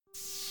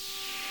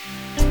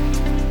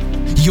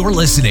You're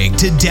listening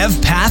to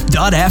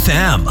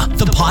DevPath.fm,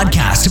 the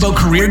podcast about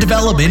career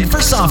development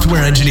for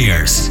software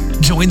engineers.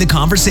 Join the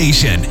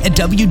conversation at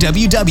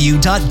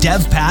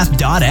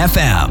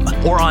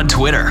www.devpath.fm or on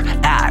Twitter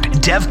at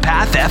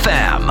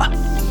DevPathFM.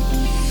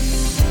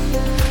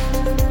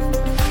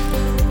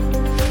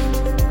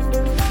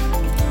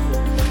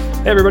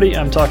 Hey everybody,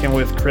 I'm talking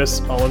with Chris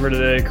Oliver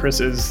today.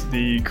 Chris is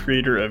the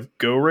creator of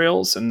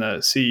GoRails and the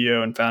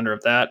CEO and founder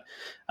of that.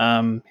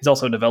 He's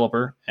also a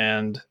developer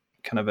and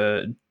kind of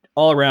a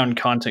all-around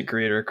content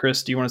creator.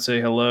 Chris, do you want to say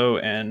hello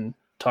and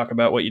talk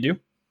about what you do?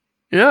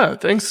 Yeah,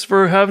 thanks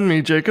for having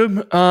me,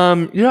 Jacob.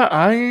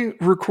 I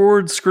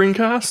record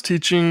screencasts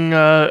teaching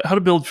how to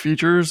build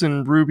features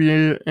in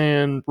Ruby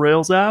and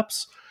Rails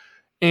apps.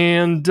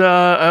 And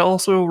I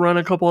also run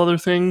a couple other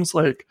things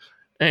like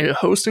a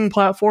hosting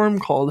platform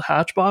called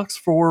Hatchbox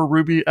for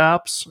Ruby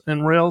apps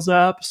and Rails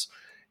apps.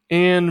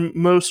 And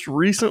most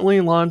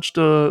recently launched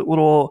a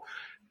little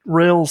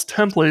Rails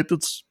template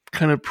that's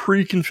kind of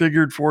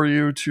pre-configured for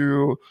you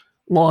to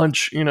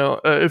launch,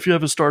 if you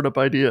have a startup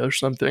idea or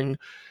something,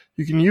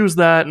 you can use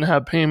that and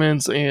have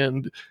payments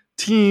and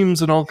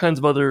teams and all kinds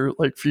of other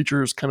like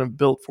features kind of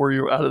built for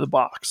you out of the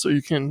box. So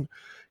you can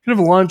kind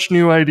of launch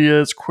new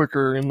ideas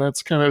quicker. And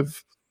that's kind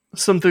of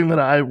something that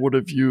I would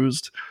have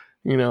used,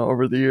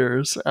 over the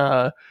years.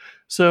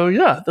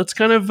 That's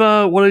kind of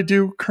what I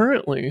do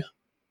currently.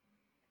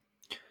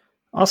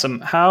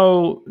 Awesome.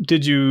 How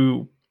did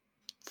you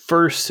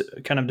first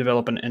kind of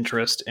develop an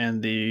interest in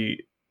the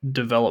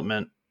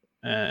development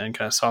and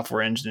kind of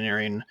software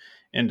engineering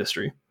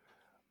industry?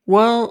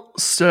 Well,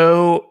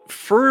 so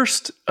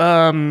first,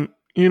 I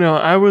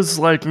was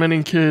like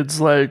many kids,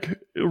 like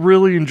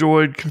really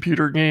enjoyed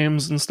computer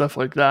games and stuff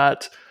like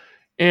that.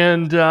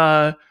 And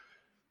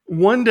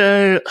one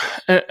day,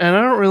 and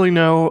I don't really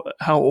know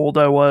how old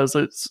I was.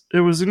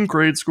 It was in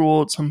grade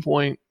school at some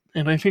point,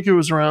 and I think it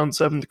was around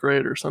 7th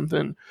grade or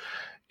something.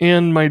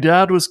 And my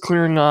dad was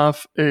clearing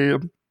off a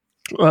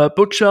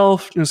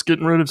bookshelf, just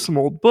getting rid of some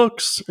old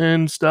books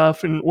and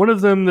stuff. And one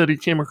of them that he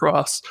came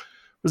across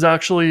was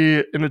actually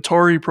an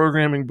Atari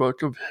programming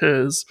book of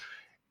his.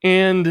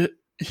 And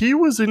he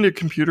was into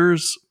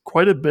computers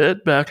quite a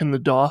bit back in the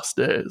DOS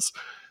days.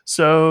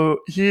 So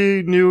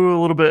he knew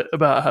a little bit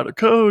about how to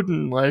code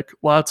and like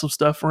lots of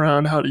stuff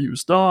around how to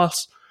use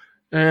DOS.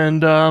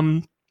 And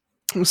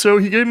so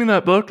he gave me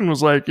that book and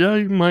was like, yeah,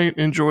 you might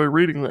enjoy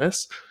reading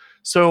this.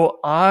 So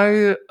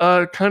I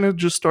kind of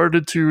just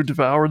started to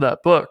devour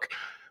that book.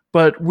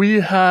 But we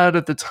had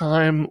at the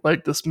time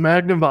like this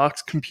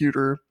Magnavox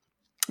computer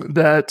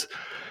that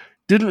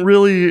we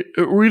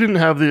didn't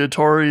have the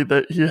Atari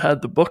that he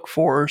had the book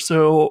for.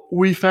 So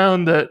we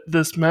found that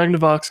this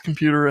Magnavox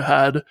computer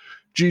had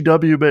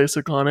GW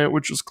Basic on it,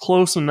 which was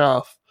close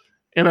enough.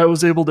 And I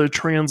was able to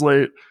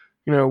translate,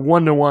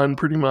 one-to-one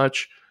pretty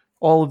much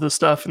all of the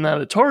stuff in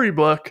that Atari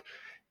book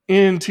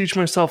and teach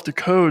myself to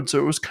code. So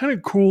it was kind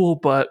of cool,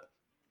 but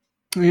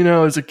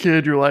as a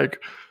kid, you're like,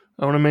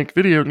 I want to make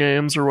video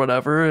games or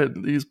whatever.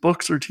 And these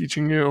books are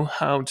teaching you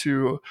how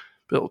to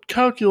build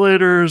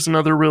calculators and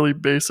other really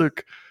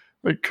basic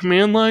like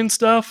command line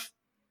stuff.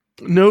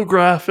 No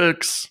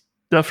graphics,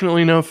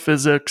 definitely no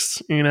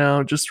physics,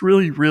 just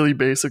really, really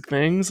basic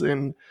things.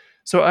 And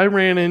so I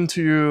ran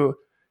into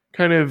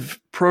kind of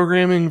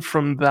programming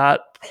from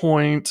that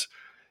point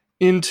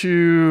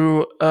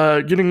into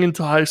getting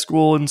into high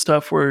school and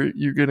stuff where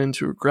you get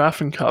into a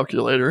graphing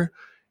calculator.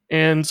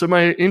 And so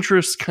my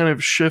interests kind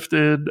of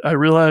shifted. I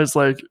realized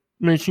like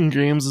making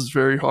games is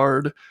very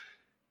hard.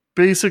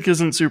 Basic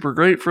isn't super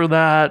great for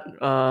that,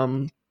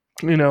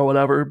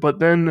 whatever. But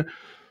then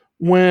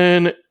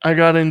when I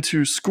got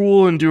into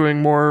school and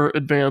doing more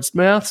advanced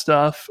math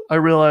stuff, I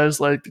realized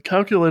like the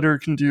calculator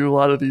can do a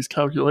lot of these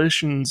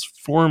calculations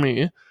for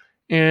me.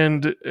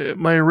 And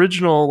my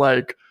original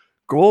like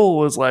goal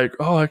was like,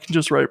 oh, I can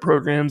just write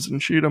programs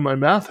and cheat on my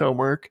math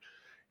homework.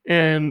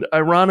 And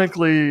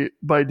ironically,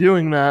 by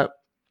doing that,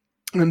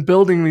 and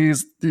building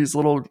these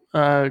little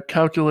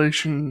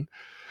calculation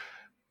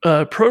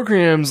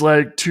programs,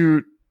 like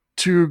to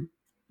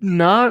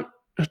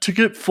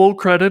get full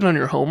credit on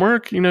your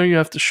homework, you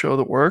have to show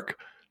the work.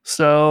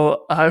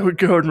 So I would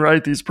go and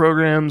write these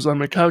programs on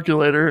my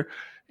calculator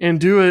and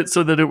do it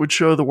so that it would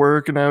show the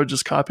work, and I would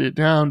just copy it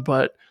down.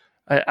 But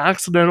I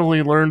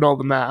accidentally learned all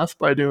the math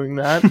by doing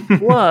that.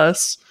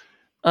 Plus,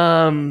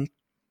 I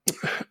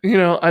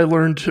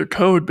learned to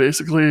code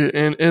basically.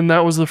 And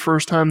that was the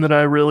first time that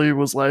I really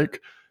was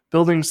like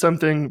building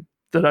something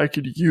that I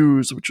could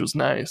use, which was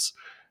nice.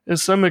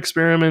 There's some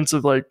experiments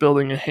of like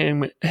building a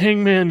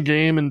hangman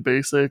game in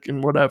BASIC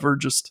and whatever,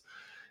 just,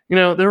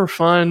 they were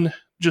fun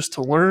just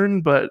to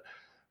learn, but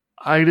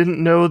I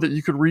didn't know that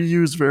you could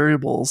reuse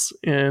variables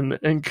and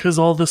because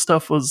all this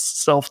stuff was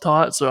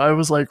self-taught. So I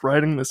was like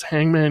writing this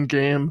hangman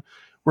game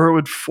where it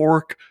would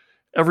fork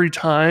every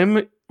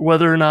time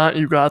whether or not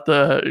you got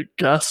the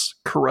guess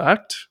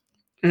correct.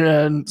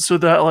 And so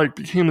that like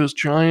became this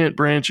giant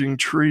branching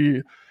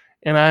tree.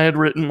 And I had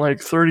written like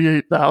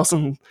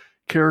 38,000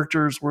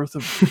 characters worth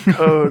of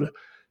code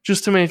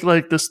just to make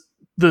like this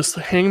this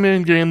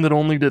hangman game that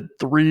only did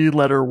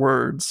 3-letter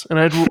words. And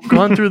I'd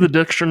gone through the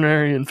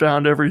dictionary and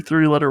found every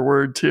 3-letter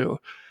word too.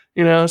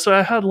 So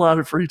I had a lot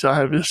of free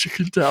time, as you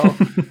can tell.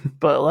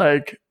 But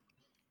like,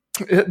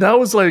 that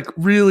was like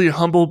really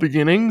humble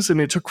beginnings,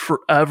 and it took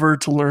forever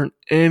to learn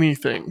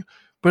anything.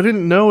 But I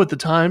didn't know at the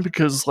time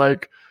because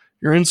like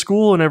you're in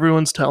school and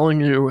everyone's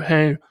telling you,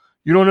 hey,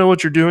 you don't know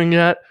what you're doing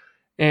yet,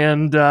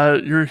 and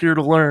you're here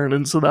to learn.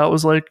 And so that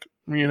was like,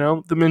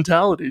 the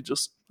mentality,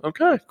 just,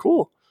 okay,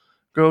 cool,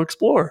 go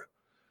explore.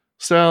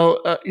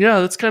 So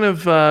that's kind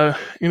of,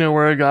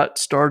 where I got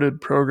started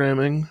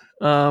programming.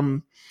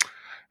 And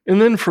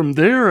then from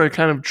there, I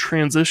kind of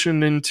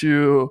transitioned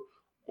into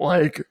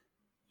like,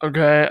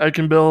 okay, I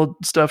can build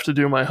stuff to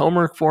do my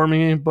homework for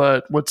me,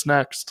 but what's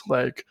next?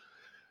 Like,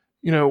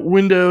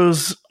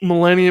 Windows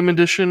Millennium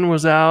Edition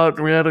was out.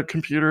 We had a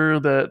computer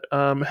that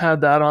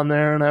had that on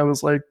there, and I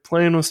was like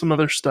playing with some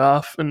other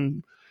stuff,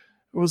 and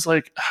it was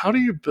like, how do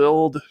you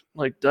build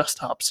like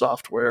desktop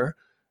software?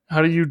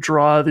 How do you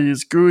draw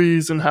these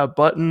GUIs and have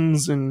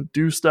buttons and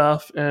do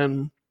stuff?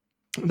 And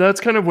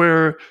that's kind of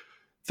where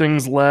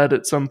things led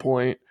at some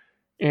point.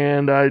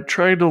 And I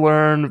tried to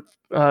learn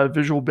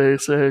Visual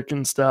Basic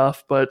and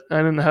stuff, but I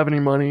didn't have any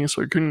money,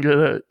 so I couldn't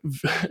get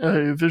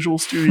a Visual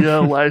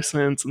Studio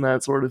license and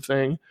that sort of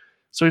thing.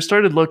 So I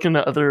started looking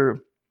at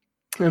other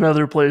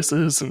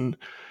places, and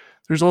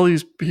there's all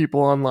these people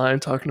online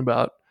talking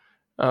about,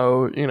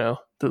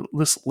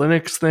 this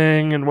Linux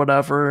thing and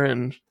whatever,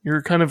 and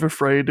you're kind of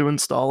afraid to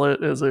install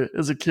it as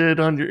a kid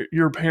on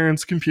your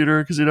parents'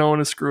 computer because you don't want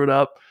to screw it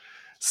up.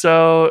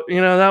 So,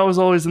 that was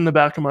always in the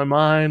back of my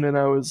mind, and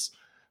I was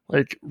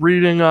like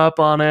reading up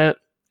on it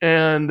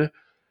and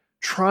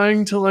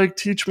trying to like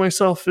teach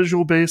myself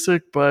Visual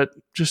Basic, but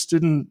it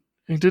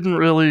didn't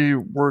really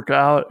work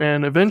out.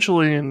 And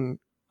eventually in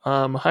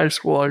high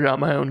school, I got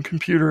my own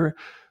computer.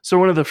 So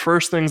one of the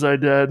first things I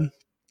did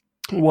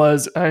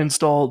was I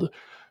installed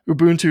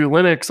Ubuntu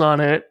Linux on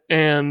it,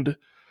 and it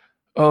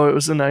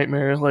was a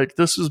nightmare. Like,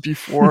 this was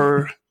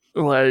before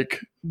like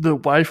the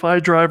Wi-Fi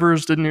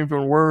drivers didn't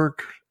even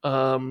work.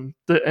 The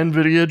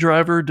NVIDIA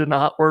driver did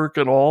not work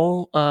at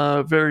all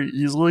very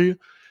easily.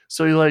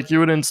 So you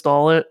would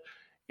install it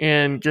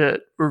and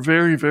get a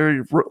very,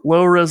 very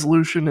low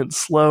resolution and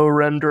slow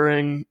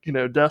rendering,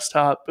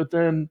 desktop. But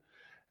then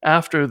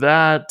after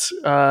that,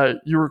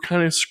 you were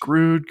kind of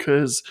screwed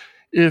because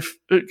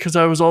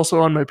I was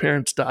also on my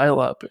parents'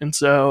 dial-up. And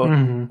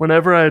so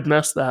whenever I had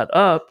messed that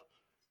up,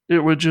 it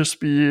would just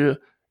be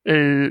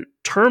a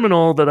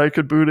terminal that I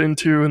could boot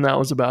into, and that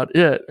was about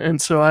it.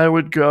 And so I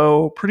would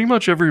go pretty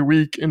much every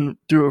week and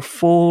do a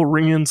full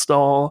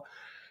reinstall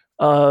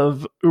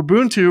of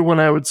Ubuntu when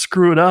I would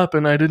screw it up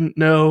and I didn't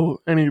know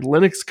any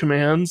Linux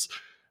commands.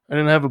 I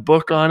didn't have a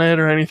book on it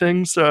or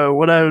anything. So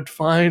what I would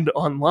find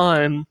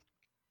online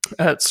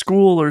at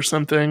school or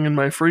something in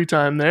my free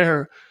time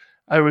there,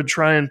 I would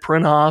try and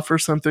print off or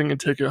something and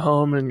take it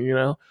home and,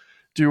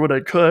 do what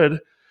I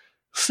could.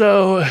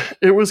 So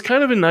it was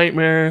kind of a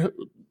nightmare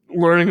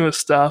learning this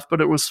stuff,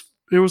 but it was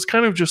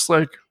kind of just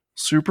like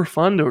super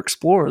fun to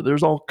explore.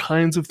 There's all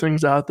kinds of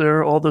things out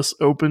there, all this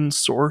open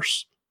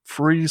source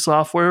free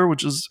software,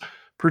 which is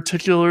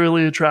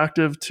particularly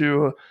attractive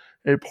to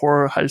a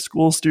poor high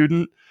school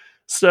student.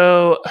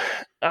 So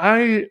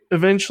I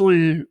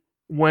eventually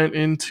went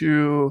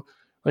into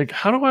like,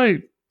 how do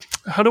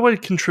I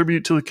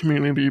contribute to the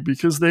community?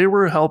 Because they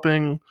were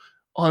helping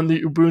on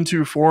the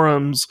Ubuntu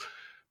forums.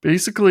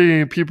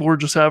 Basically, people were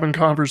just having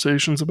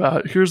conversations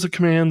about, here's the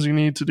commands you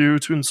need to do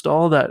to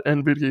install that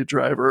NVIDIA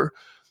driver.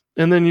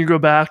 And then you go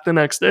back the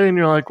next day and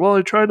you're like, well,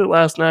 I tried it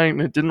last night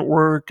and it didn't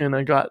work and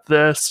I got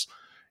this.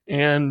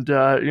 And,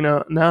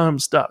 now I'm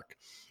stuck.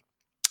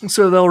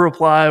 So they'll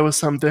reply with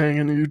something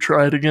and you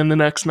try it again the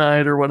next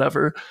night or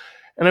whatever.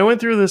 And I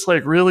went through this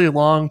like really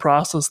long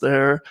process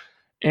there,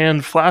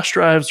 and flash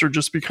drives were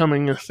just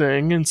becoming a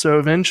thing. And so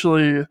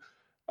eventually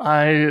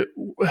I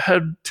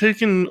had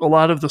taken a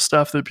lot of the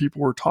stuff that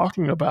people were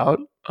talking about,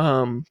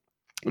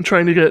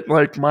 trying to get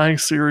like my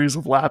series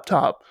of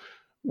laptop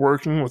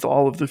working with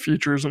all of the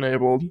features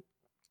enabled.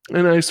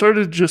 And I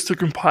started just to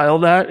compile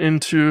that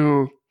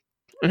into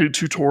a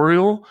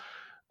tutorial,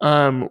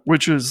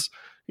 which is,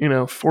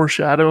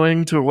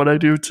 foreshadowing to what I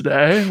do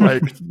today.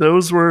 Like,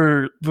 those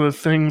were the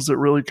things that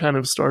really kind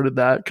of started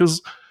that.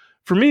 Because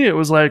for me, it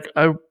was like,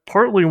 I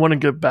partly want to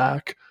give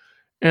back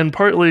and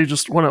partly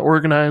just want to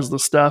organize the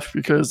stuff,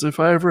 because if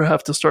I ever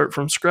have to start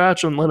from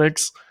scratch on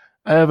Linux,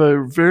 I have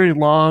a very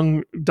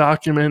long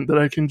document that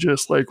I can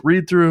just like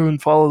read through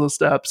and follow the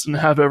steps and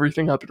have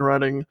everything up and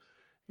running,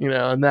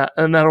 and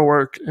that'll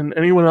work. And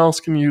anyone else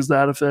can use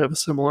that if they have a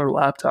similar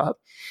laptop.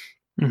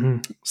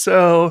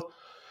 So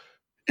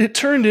it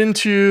turned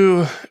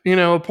into,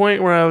 a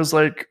point where I was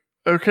like,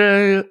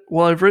 okay,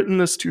 well, I've written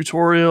this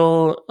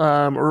tutorial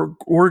or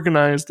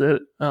organized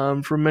it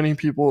from many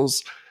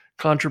people's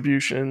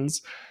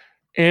contributions.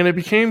 And it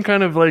became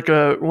kind of like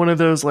one of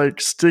those like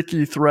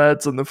sticky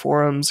threads in the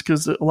forums,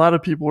 because a lot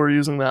of people were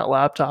using that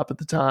laptop at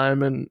the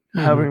time and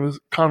having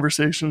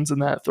conversations in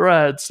that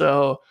thread.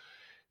 So,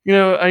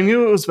 I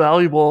knew it was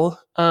valuable,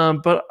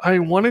 but I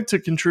wanted to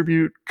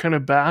contribute kind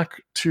of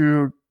back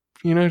to,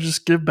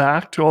 just give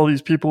back to all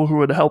these people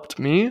who had helped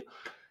me.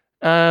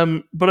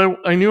 But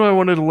I knew I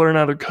wanted to learn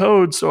how to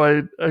code, so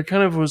I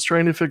kind of was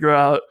trying to figure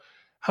out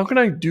how can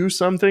I do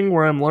something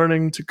where I'm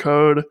learning to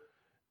code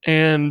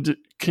and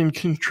can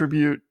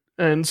contribute.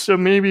 And so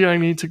maybe I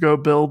need to go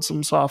build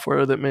some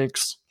software that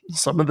makes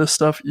some of this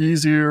stuff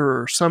easier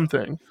or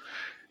something.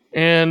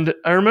 And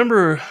I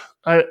remember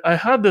I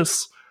had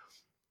this,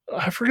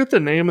 I forget the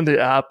name of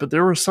the app, but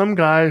there was some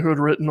guy who had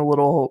written a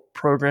little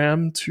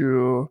program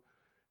to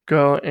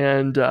go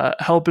and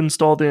help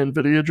install the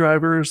NVIDIA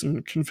drivers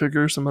and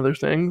configure some other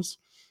things.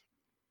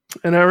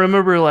 And I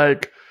remember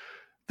like,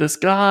 this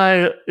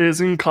guy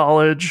is in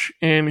college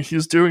and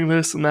he's doing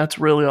this, and that's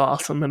really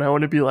awesome. And I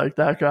want to be like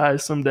that guy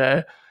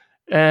someday.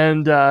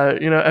 And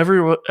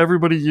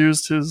everybody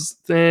used his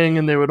thing,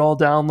 and they would all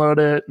download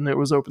it, and it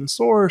was open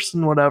source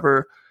and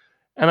whatever.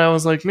 And I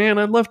was like, man,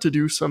 I'd love to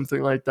do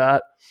something like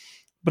that.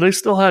 But I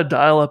still had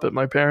dial up at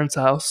my parents'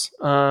 house.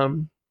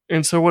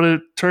 And so what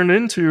it turned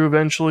into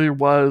eventually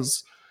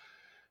was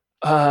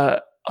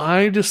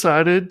I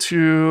decided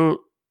to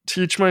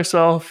teach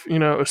myself, a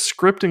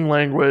scripting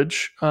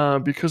language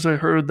because I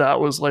heard that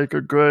was like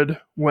a good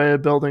way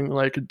of building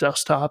like a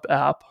desktop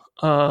app.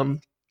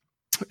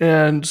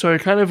 And so I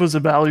kind of was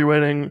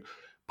evaluating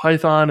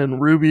Python and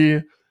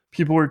Ruby.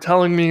 People were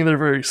telling me they're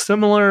very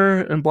similar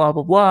and blah,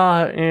 blah,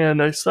 blah.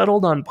 And I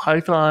settled on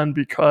Python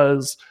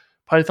because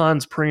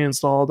Python's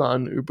pre-installed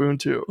on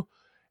Ubuntu.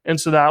 And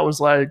so that was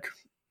like,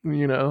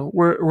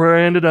 where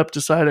I ended up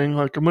deciding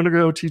like, I'm going to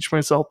go teach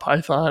myself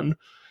Python.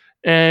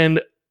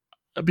 And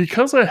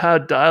because I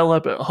had dial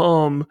up at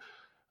home,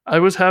 I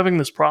was having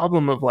this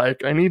problem of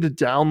like, I need to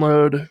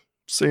download,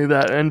 say,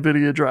 that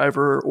NVIDIA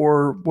driver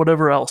or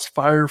whatever else,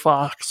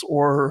 Firefox,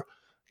 or,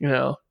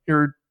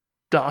 your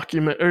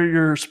document or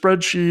your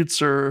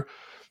spreadsheets, or,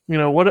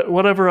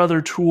 whatever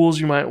other tools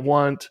you might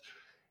want.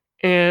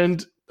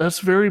 And that's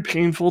very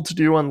painful to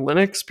do on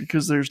Linux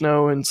because there's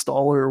no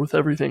installer with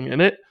everything in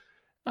it.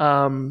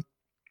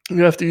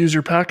 You have to use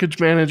your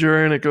package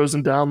manager, and it goes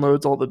and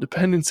downloads all the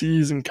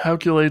dependencies and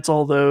calculates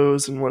all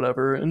those and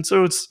whatever. And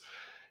so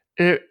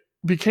it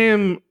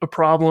became a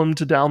problem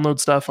to download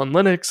stuff on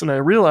Linux. And I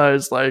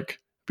realized like, it'd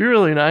be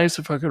really nice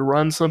if I could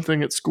run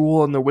something at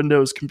school on the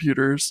Windows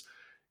computers,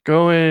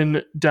 go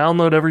in,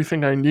 download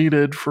everything I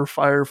needed for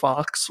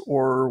Firefox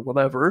or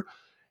whatever,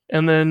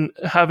 and then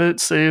have it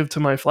saved to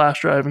my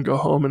flash drive and go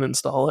home and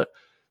install it.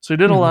 So I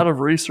did a lot of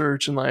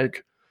research and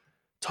like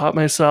taught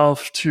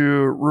myself to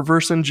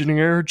reverse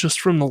engineer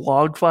just from the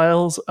log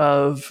files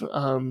of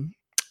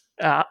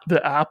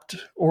the apt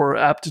or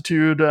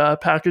aptitude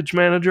package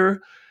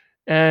manager,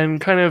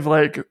 and kind of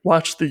like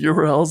watched the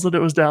URLs that it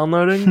was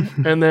downloading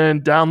and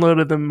then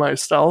downloaded them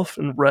myself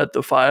and read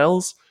the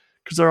files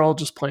because they're all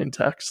just plain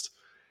text.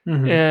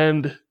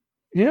 And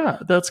yeah,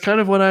 that's kind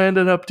of what I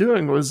ended up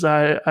doing was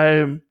I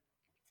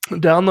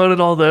downloaded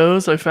all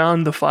those. I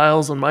found the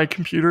files on my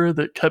computer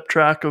that kept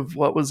track of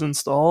what was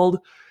installed,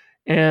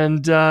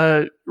 and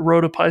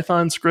wrote a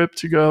Python script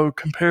to go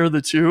compare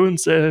the two and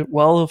say,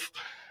 well, if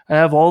I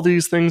have all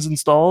these things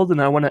installed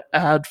and I want to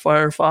add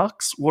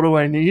Firefox, what do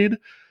I need?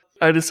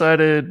 I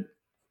decided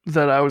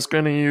that I was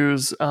going to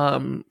use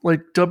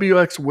like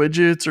WX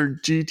widgets or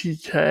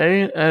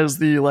GTK as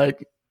the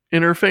like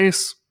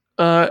interface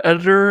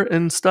editor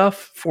and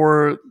stuff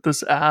for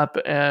this app.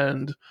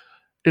 And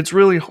it's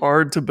really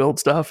hard to build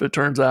stuff, it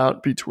turns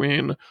out,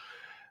 between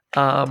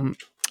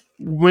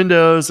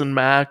Windows and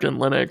Mac and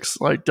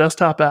Linux. Like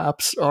desktop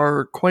apps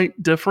are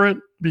quite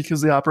different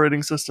because the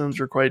operating systems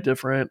are quite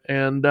different.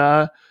 And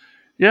I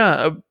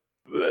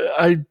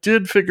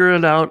did figure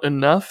it out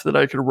enough that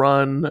I could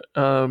run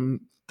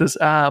this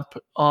app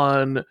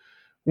on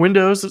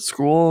Windows at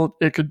school.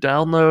 It could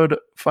download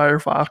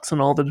Firefox and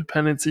all the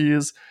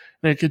dependencies,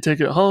 and it could take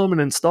it home and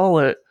install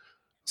it.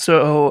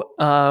 So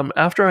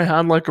after I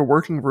had like a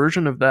working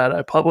version of that,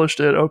 I published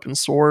it open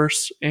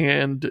source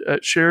and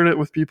shared it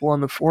with people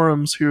on the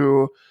forums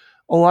who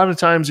a lot of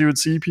times you would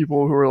see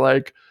people who were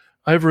like,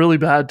 I have really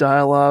bad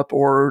dial-up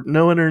or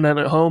no internet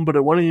at home, but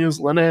I want to use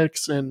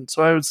Linux. And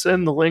so I would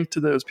send the link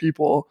to those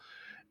people.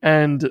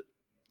 And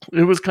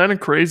it was kind of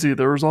crazy.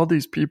 There was all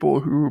these people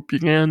who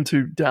began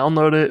to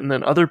download it, and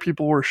then other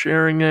people were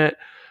sharing it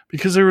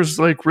because there was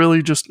like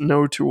really just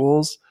no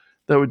tools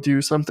that would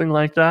do something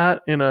like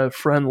that in a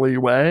friendly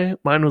way.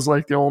 Mine was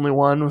like the only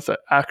one with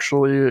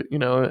actually,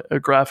 a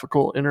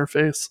graphical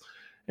interface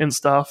and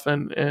stuff.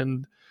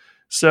 And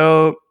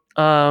so,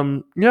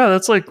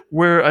 that's like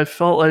where I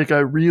felt like I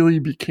really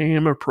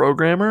became a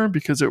programmer,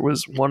 because it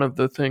was one of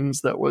the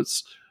things that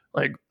was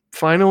like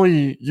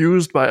finally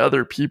used by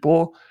other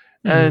people.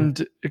 And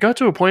it got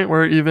to a point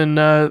where even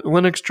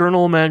Linux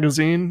Journal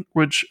magazine,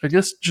 which I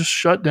guess just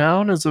shut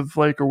down as of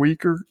like a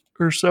week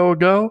or so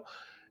ago,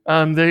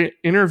 they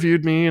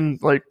interviewed me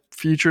and like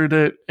featured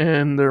it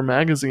in their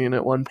magazine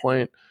at one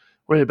point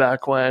way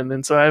back when.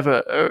 And so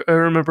I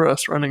remember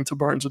us running to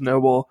Barnes and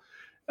Noble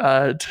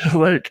to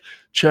like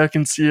check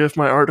and see if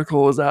my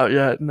article was out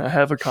yet, and I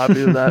have a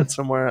copy of that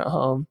somewhere at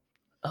home.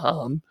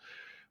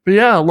 But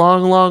yeah,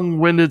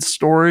 long-winded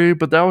story,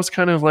 but that was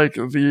kind of like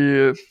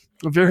the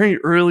very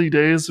early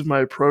days of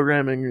my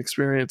programming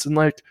experience. And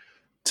like,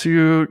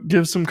 to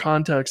give some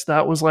context,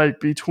 that was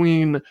like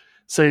between,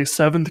 say,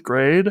 7th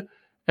grade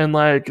and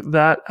like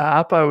that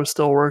app I was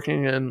still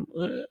working in.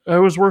 I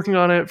was working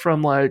on it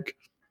from like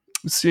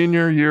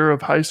senior year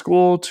of high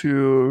school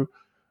to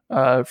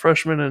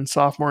freshman and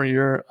sophomore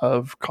year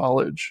of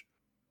college.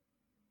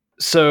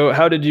 So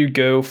how did you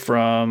go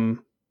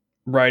from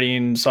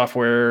writing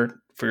software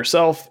for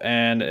yourself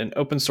and an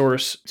open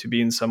source to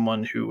being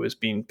someone who was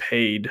being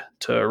paid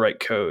to write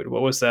code?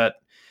 What was that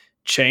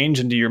change?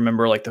 And do you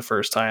remember like the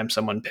first time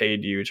someone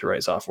paid you to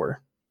write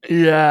software?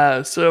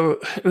 Yeah, so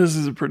this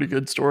is a pretty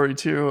good story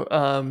too.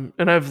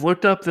 And I've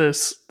looked up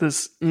this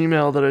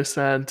email that I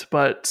sent,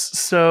 but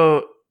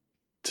so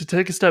to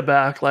take a step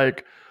back,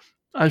 like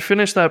I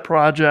finished that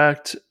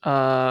project,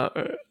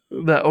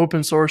 that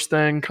open source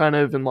thing kind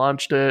of, and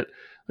launched it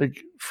like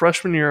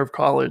freshman year of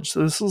college.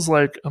 So this is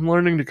like, I'm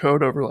learning to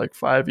code over like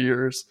 5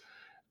 years,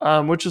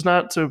 which is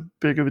not so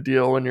big of a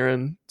deal when you're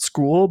in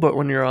school, but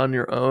when you're on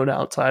your own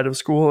outside of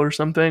school or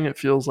something, it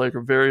feels like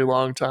a very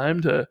long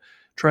time to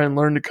try and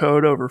learn to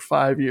code over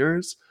 5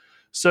 years.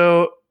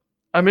 So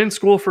I'm in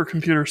school for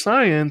computer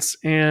science,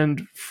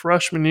 and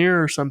freshman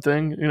year or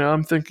something,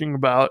 I'm thinking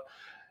about,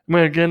 am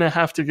I going to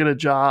have to get a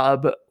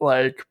job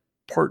like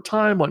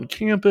part-time on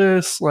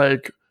campus,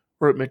 like,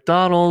 or at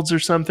McDonald's or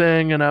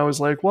something? And I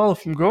was like, well,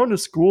 if I'm going to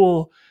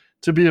school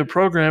to be a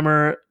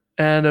programmer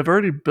and I've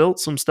already built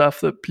some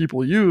stuff that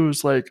people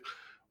use, like,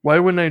 why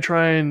wouldn't I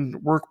try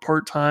and work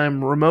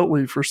part-time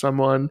remotely for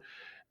someone?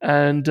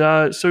 And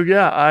so,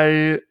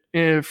 yeah,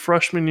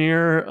 freshman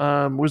year,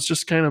 was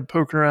just kind of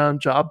poking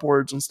around job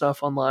boards and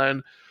stuff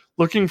online,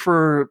 looking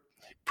for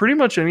pretty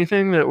much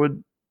anything that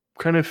would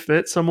kind of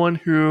fit someone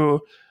who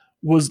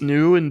was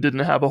new and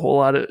didn't have a whole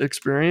lot of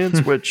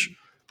experience, which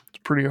is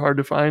pretty hard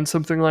to find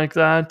something like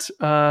that.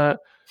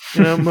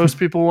 Most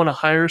people want to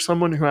hire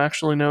someone who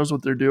actually knows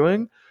what they're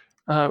doing,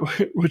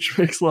 which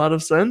makes a lot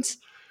of sense.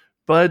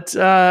 But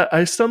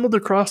I stumbled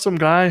across some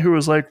guy who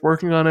was like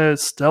working on a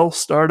stealth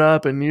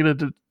startup and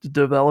needed a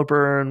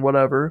developer and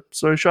whatever.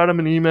 So I shot him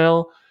an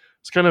email.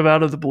 It's kind of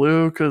out of the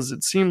blue because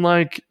it seemed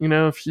like,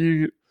 if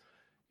he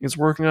is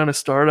working on a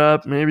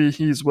startup, maybe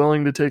he's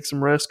willing to take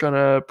some risk on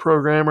a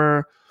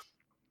programmer,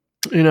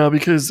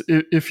 because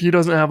if he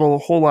doesn't have a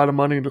whole lot of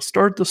money to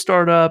start the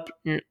startup,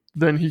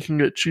 then he can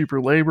get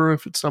cheaper labor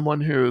if it's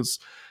someone who's,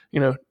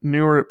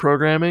 newer at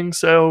programming.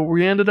 So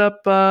we ended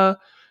up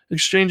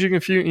exchanging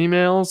a few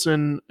emails,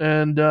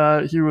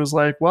 and he was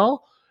like,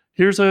 well,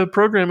 here's a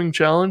programming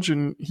challenge.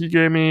 And he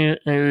gave me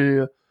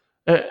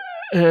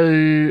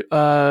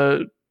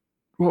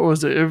what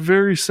was it? A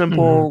very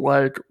simple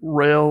like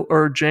Rail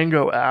or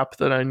Django app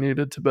that I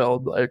needed to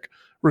build, like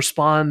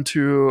respond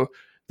to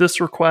this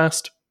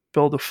request,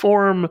 build a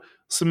form,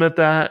 submit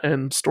that,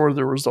 and store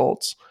the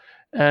results.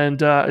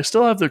 And I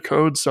still have the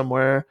code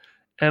somewhere,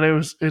 and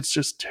it's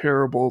just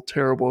terrible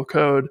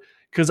code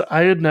because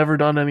I had never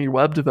done any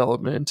web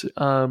development.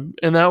 And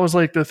that was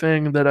like the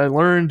thing that I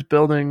learned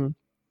building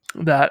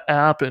that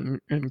app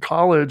in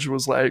college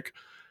was like,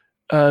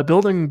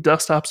 building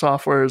desktop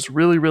software is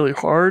really, really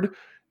hard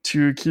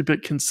to keep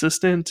it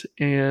consistent,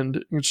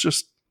 and it's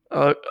just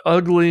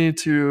ugly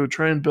to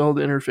try and build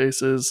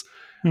interfaces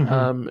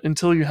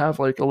until you have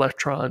like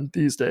Electron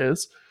these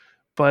days.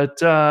 But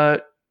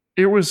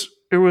it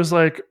was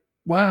like,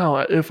 wow,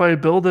 if I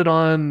build it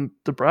on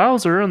the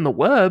browser and the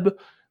web,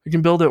 I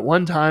can build it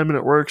one time and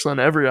it works on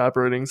every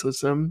operating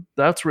system.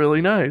 That's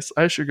really nice.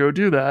 I should go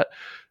do that.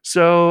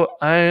 So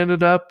I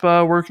ended up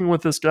working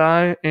with this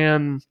guy,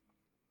 and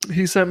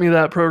he sent me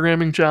that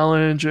programming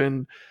challenge,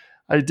 and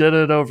I did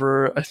it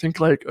over, I think,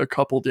 like a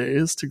couple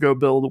days to go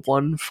build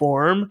one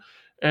form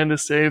and to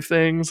save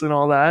things and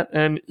all that.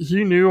 And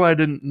he knew I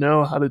didn't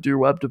know how to do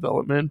web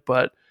development,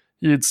 but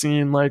he had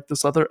seen like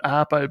this other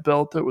app I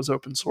built that was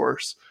open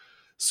source.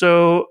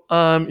 So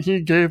he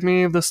gave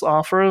me this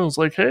offer and was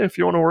like, hey, if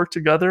you want to work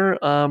together,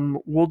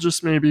 we'll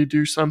just maybe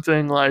do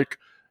something like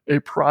a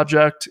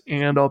project,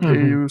 and I'll pay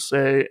you,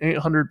 say,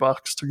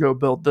 $800 to go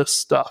build this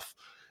stuff,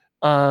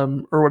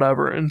 or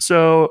whatever. And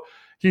so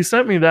he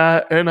sent me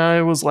that, and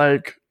I was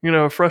like,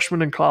 a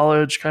freshman in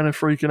college, kind of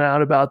freaking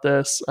out about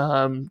this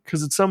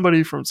because it's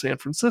somebody from San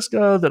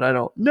Francisco that I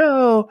don't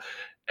know,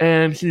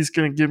 and he's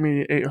going to give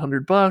me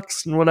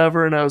 $800 and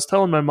whatever. And I was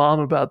telling my mom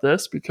about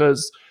this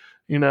because,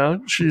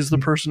 she's the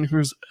person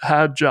who's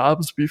had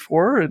jobs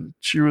before, and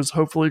she was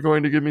hopefully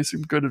going to give me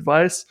some good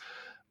advice.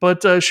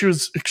 But she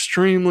was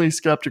extremely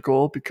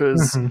skeptical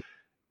because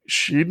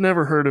she'd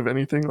never heard of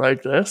anything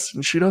like this,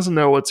 and she doesn't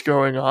know what's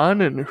going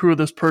on and who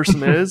this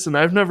person is, and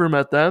I've never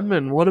met them,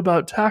 and what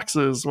about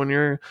taxes when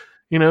you're,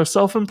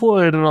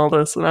 self-employed and all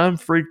this. And I'm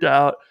freaked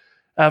out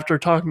after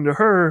talking to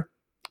her.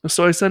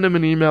 So I sent him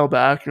an email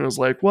back and was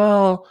like,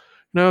 well,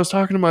 I was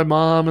talking to my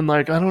mom, and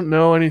like, I don't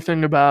know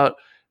anything about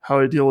how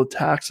I deal with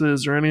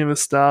taxes or any of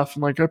this stuff,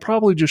 and like, I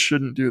probably just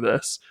shouldn't do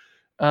this.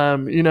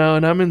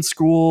 and I'm in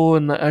school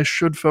and I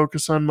should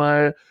focus on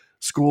my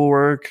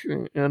schoolwork.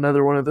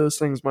 Another one of those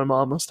things my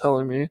mom was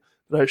telling me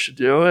that I should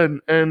do.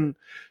 And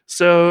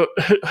so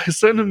I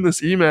sent him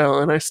this email,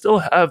 and I still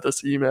have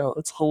this email.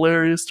 It's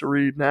hilarious to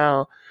read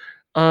now.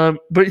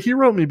 But he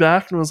wrote me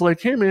back and was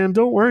like, "Hey man,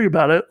 don't worry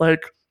about it.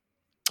 Like,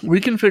 we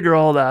can figure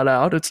all that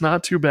out. It's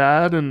not too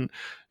bad. And,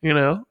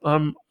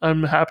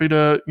 I'm happy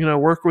to,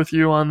 work with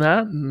you on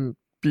that and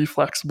be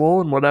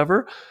flexible and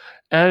whatever."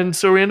 And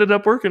so we ended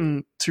up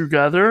working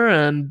together,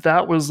 and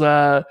that was,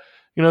 the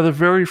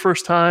very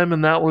first time,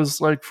 and that was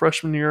like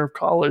freshman year of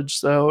college.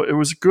 So it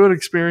was a good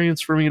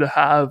experience for me to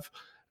have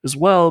as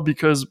well,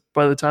 because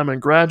by the time I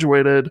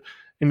graduated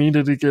and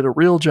needed to get a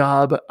real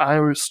job, I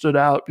stood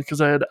out because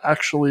I had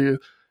actually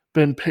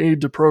been paid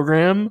to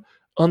program,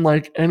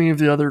 unlike any of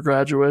the other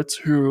graduates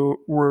who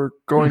were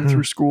going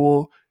through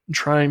school and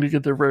trying to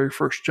get their very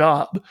first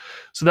job.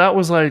 So that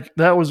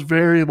was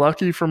very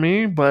lucky for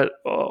me, but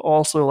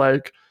also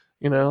like,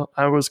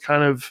 I was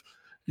kind of,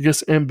 I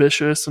guess,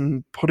 ambitious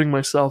and putting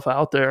myself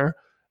out there.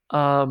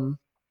 And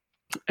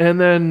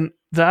then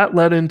that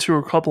led into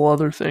a couple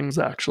other things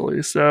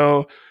actually.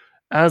 So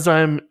as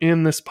I'm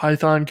in this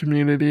Python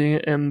community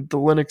and the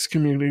Linux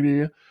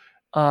community,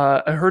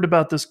 I heard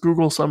about this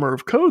Google Summer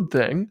of Code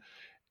thing.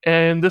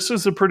 And this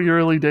was the pretty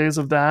early days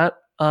of that.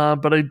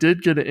 But I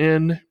did get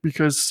in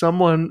because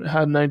someone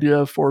had an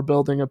idea for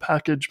building a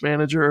package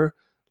manager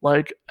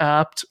like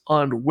app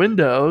on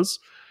Windows,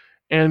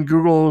 and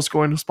Google was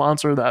going to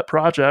sponsor that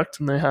project.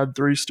 And they had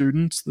 3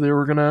 students they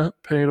were going to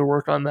pay to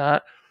work on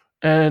that.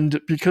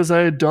 And because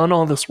I had done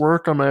all this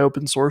work on my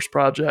open source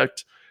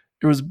project,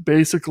 it was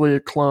basically a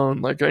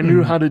clone. Like, I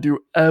knew how to do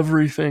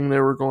everything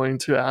they were going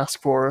to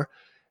ask for.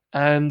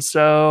 And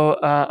so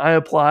I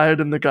applied,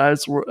 and the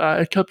guys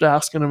I kept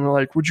asking them,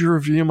 like, would you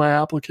review my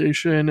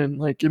application and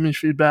like give me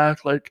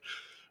feedback, like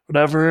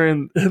whatever.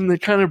 And they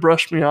kind of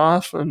brushed me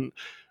off and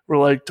were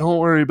like, don't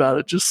worry about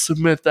it. Just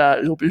submit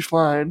that. You'll be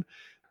fine.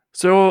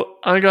 So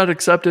I got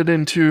accepted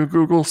into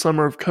Google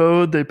Summer of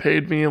Code. They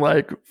paid me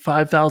like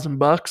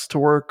 $5,000 to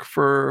work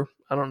for,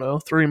 I don't know,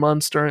 3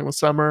 months during the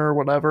summer or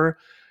whatever.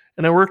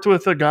 And I worked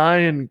with a guy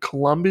in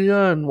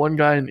Colombia and one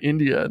guy in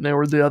India, and they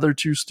were the other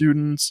 2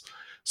 students.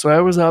 So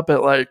I was up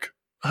at like,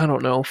 I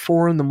don't know,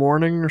 4 a.m.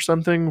 or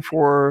something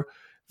for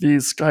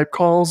these Skype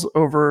calls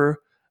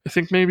over, I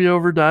think maybe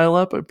over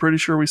dial-up. I'm pretty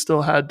sure we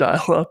still had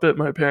dial-up at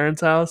my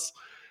parents' house.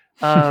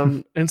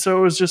 And so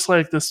it was just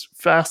like this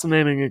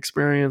fascinating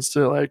experience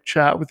to like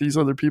chat with these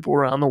other people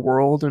around the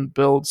world and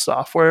build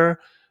software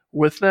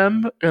with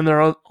them. And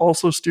they're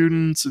also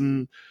students,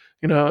 and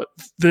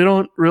they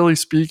don't really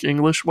speak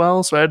English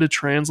well, so I had to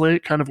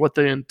translate kind of what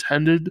they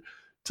intended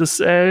to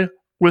say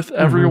with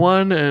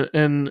everyone.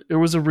 And it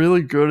was a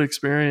really good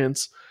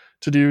experience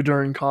to do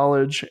during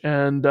college.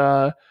 And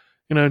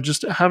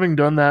just having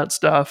done that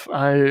stuff,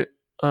 I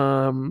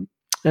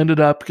ended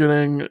up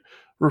getting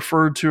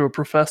referred to a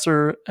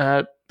professor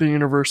at the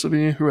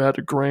university who had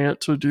a grant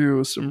to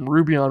do some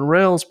Ruby on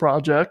Rails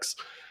projects.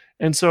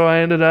 And so I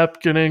ended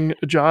up getting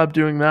a job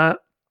doing that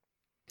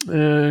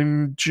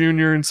in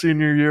junior and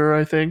senior year,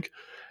 I think.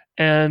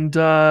 And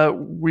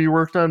we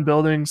worked on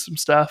building some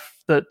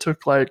stuff that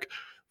took like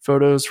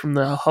photos from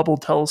the Hubble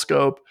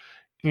telescope,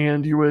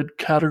 and you would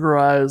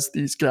categorize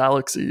these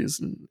galaxies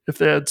and if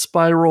they had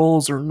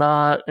spirals or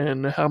not,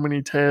 and how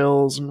many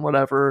tails and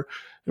whatever.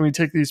 And we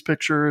take these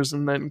pictures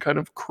and then kind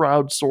of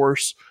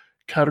crowdsource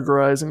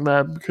categorizing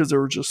them because there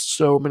were just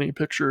so many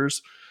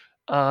pictures.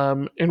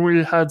 And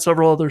we had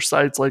several other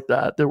sites like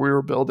that we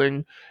were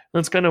building.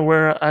 That's kind of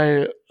where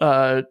I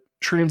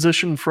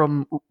transitioned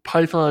from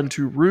Python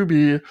to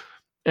Ruby,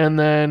 and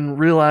then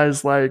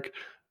realized like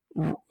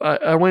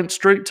I went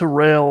straight to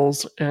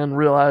Rails and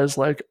realized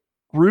like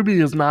Ruby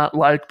is not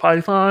like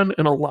Python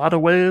in a lot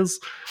of ways.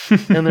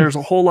 And there's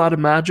a whole lot of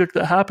magic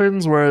that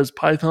happens, whereas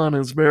Python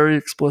is very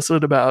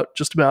explicit about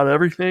just about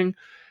everything.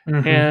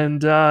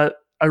 And I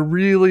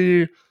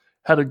really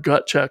had a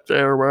gut check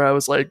there where I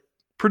was like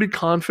pretty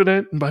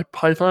confident in my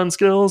Python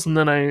skills. And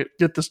then I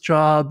get this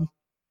job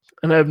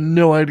and I have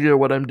no idea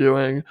what I'm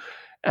doing.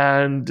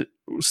 And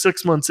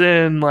 6 months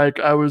in, like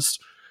I was,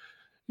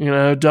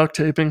 duct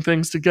taping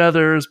things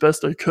together as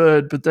best I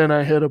could. But then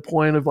I hit a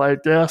point of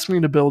like, they asked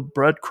me to build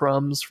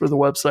breadcrumbs for the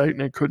website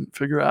and I couldn't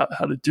figure out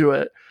how to do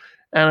it.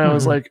 And I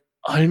was like,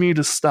 I need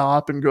to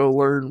stop and go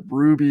learn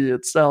Ruby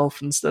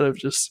itself instead of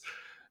just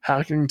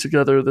hacking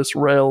together this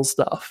Rails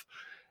stuff.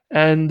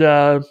 And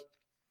that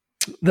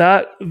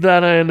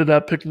I ended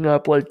up picking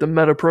up like the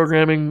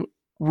metaprogramming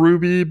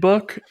Ruby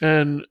book,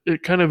 and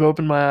it kind of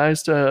opened my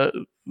eyes to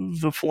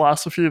the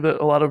philosophy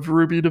that a lot of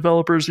Ruby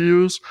developers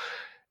use,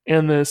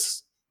 and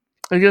this,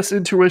 I guess,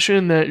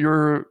 intuition that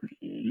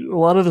a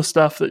lot of the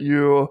stuff that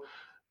you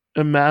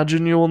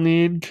imagine you will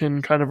need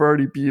can kind of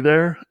already be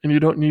there, and you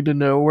don't need to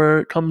know where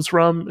it comes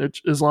from.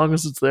 As long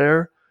as it's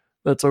there,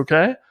 that's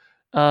okay.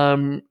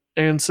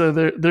 And so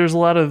there's a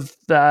lot of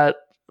that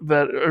I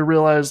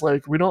realized,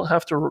 like, we don't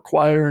have to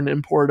require and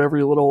import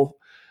every little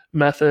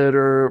method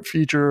or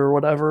feature or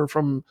whatever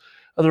from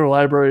other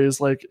libraries,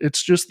 like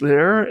it's just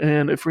there.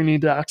 And if we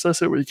need to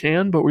access it, we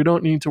can, but we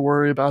don't need to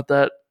worry about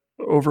that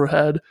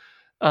overhead.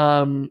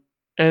 And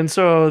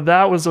so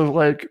that was a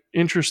like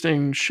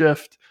interesting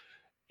shift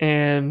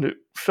and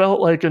felt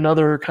like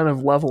another kind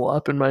of level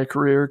up in my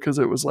career because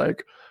it was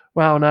like,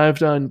 wow, now I've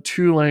done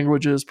 2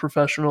 languages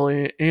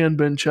professionally and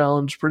been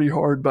challenged pretty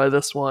hard by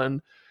this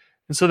one.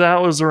 And so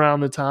that was around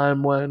the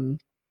time when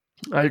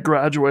I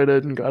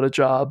graduated and got a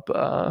job,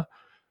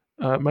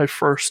 my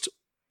first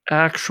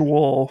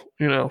actual,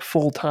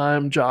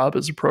 full-time job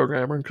as a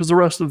programmer, because the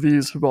rest of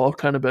these have all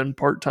kind of been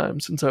part-time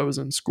since I was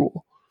in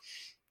school.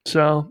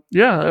 So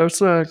yeah, that was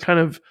kind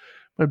of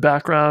my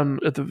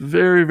background at the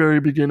very, very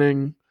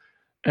beginning.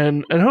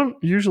 And I don't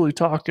usually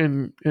talk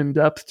in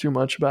depth too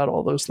much about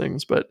all those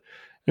things, but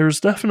there was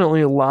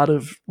definitely a lot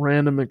of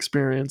random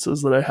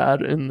experiences that I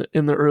had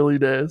in the early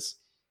days.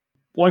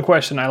 One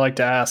question I like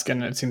to ask,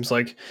 and it seems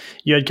like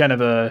you had kind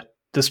of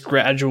this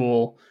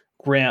gradual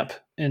ramp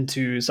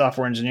into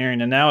software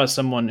engineering, and now as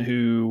someone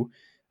who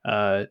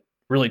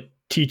really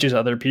teaches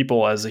other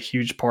people as a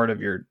huge part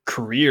of your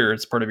career,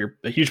 it's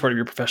a huge part of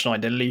your professional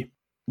identity.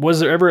 Was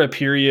there ever a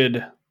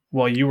period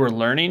while you were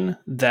learning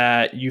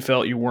that you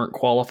felt you weren't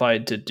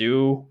qualified to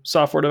do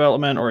software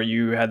development, or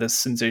you had this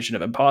sensation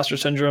of imposter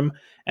syndrome,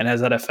 and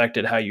has that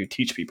affected how you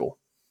teach people?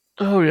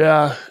 Oh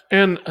yeah.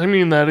 And I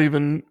mean that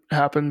even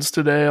happens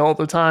today all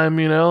the time,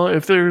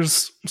 if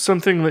there's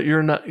something that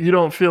you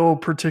don't feel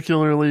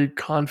particularly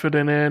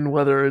confident in,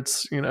 whether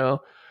it's,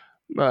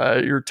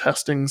 your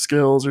testing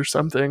skills or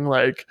something,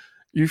 like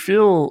you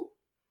feel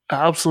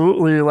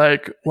absolutely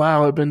like,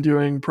 wow, I've been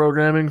doing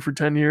programming for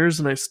 10 years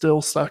and I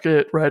still suck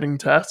at writing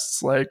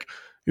tests. Like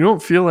you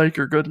don't feel like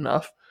you're good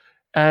enough.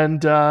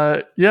 And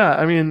yeah,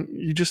 I mean,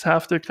 you just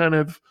have to kind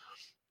of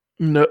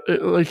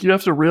like you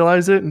have to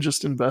realize it and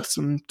just invest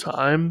some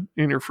time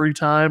in your free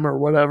time or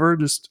whatever,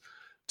 just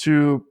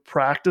to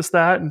practice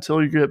that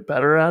until you get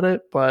better at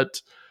it.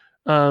 But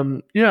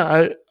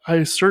yeah,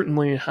 I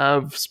certainly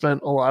have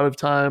spent a lot of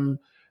time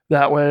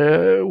that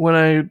way. When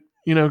I,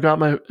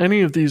 got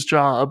any of these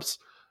jobs,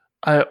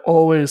 I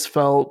always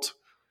felt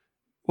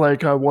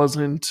like I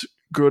wasn't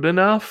good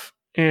enough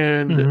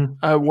and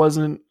I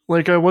wasn't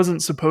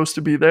supposed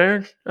to be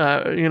there.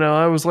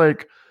 I was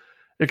like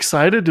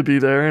excited to be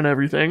there and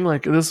everything.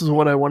 Like this is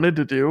what I wanted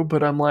to do,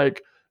 but I'm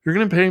like, you're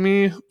gonna pay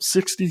me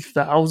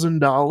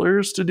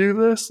 $60,000 to do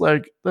this?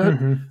 Like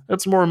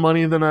that's more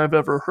money than I've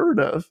ever heard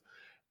of.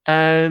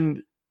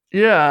 And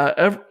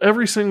yeah,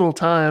 every single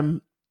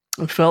time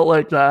I felt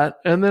like that.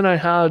 And then I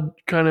had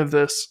kind of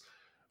this,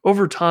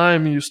 over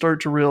time, you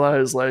start to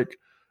realize like,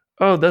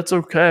 oh, that's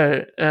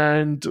okay.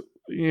 And,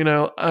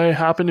 I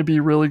happen to be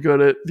really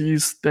good at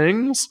these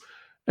things.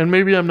 And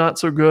maybe I'm not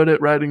so good at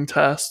writing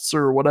tests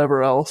or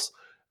whatever else.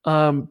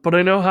 But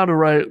I know how to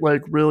write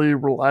like really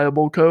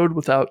reliable code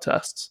without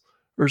tests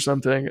or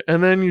something.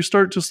 And then you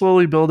start to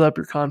slowly build up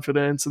your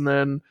confidence. And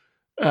then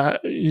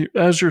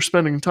as you're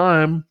spending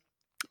time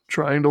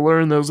trying to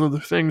learn those other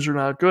things you're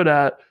not good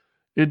at,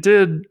 it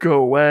did go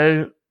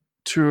away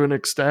to an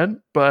extent.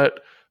 But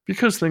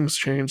because things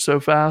change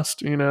so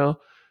fast,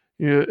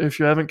 if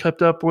you haven't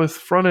kept up with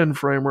front end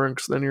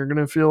frameworks, then you're going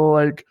to feel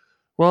like,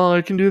 well,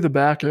 I can do the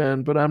back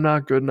end, but I'm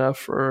not good enough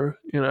for,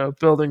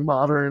 building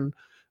modern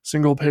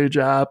single page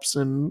apps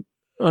and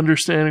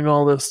understanding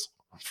all this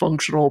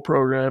functional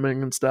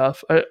programming and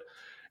stuff. It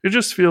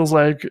just feels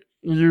like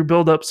you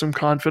build up some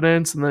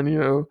confidence and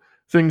then,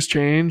 things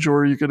change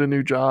or you get a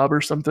new job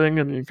or something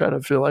and you kind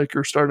of feel like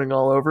you're starting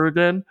all over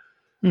again.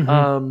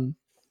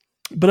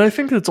 But I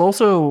think it's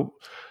also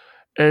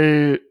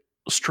a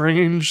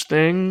strange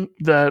thing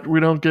that we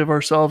don't give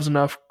ourselves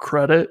enough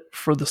credit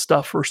for the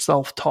stuff we're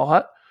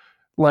self-taught.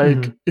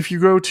 Like if you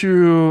go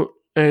to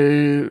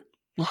a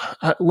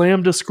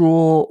Lambda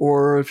school,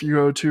 or if you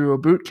go to a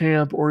boot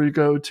camp, or you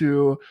go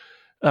to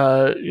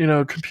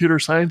computer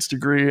science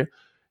degree,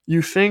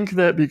 you think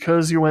that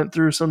because you went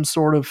through some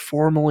sort of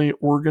formally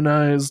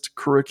organized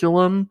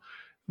curriculum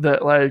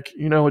that like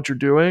you know what you're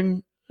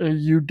doing.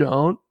 You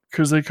don't,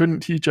 because they couldn't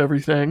teach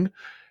everything.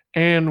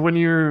 And when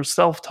you're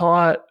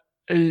self-taught,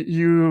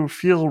 you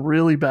feel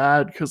really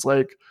bad because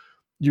like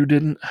you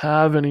didn't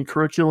have any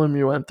curriculum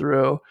you went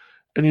through,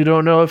 and you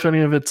don't know if any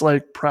of it's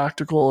like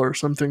practical or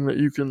something that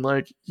you can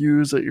like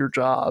use at your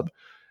job.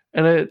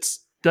 And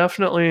it's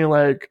definitely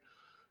like,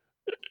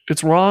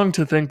 it's wrong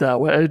to think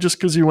that way. Just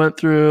because you went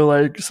through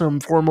like some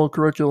formal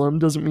curriculum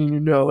doesn't mean you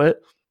know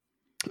it.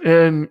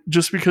 And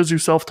just because you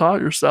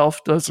self-taught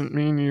yourself doesn't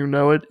mean you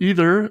know it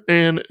either.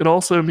 And it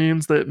also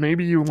means that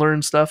maybe you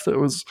learned stuff that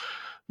was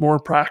more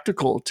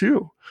practical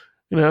too.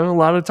 A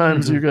lot of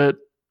times you get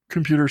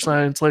computer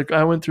science. Like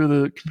I went through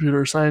the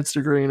computer science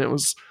degree and it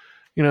was,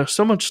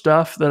 so much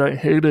stuff that I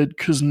hated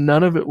because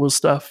none of it was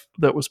stuff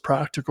that was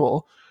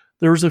practical.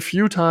 There was a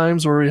few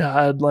times where we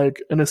had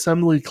like an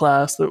assembly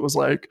class that was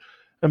like,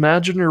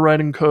 imagine you're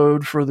writing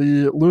code for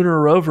the lunar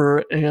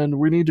rover and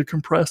we need to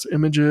compress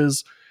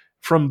images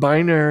from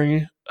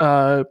binary,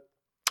 and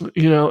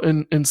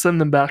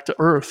send them back to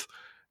Earth.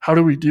 How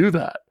do we do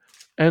that?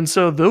 And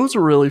so those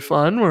are really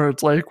fun, where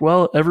it's like,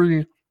 well,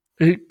 every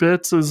 8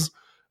 bits is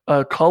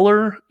a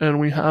color, and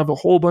we have a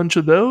whole bunch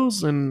of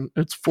those, and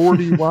it's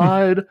 40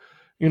 wide,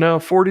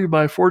 40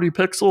 by 40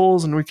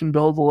 pixels, and we can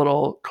build a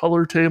little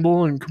color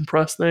table and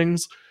compress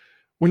things.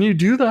 When you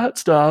do that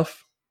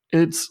stuff,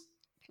 it's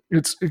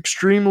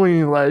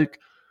extremely like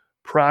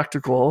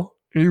practical.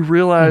 You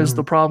realize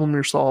the problem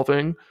you're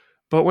solving.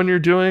 But when you're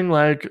doing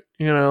like,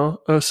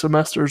 a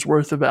semester's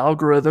worth of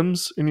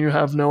algorithms and you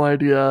have no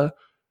idea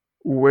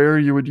where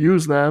you would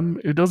use them,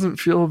 it doesn't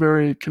feel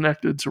very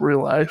connected to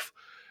real life.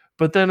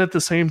 But then at the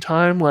same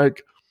time,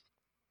 like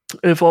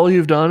if all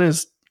you've done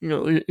is,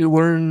 you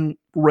learn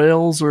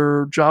Rails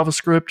or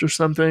JavaScript or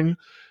something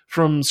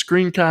from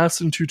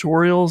screencasts and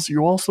tutorials,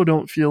 you also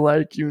don't feel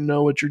like you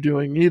know what you're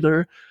doing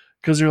either,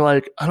 because you're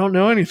like, I don't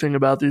know anything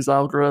about these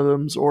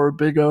algorithms or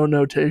big O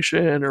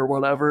notation or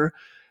whatever.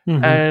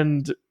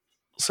 And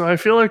so I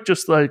feel like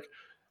just like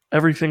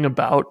everything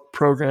about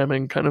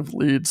programming kind of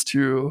leads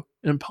to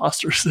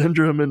imposter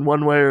syndrome in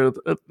one way or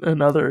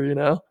another,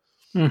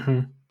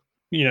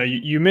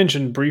 You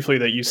mentioned briefly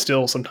that you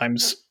still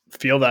sometimes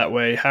feel that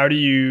way. How do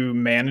you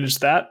manage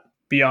that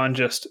beyond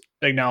just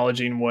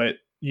acknowledging what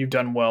you've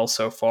done well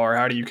so far?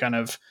 How do you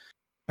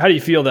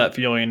feel that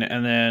feeling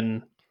and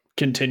then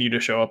continue to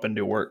show up and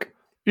do work?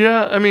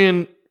 Yeah, I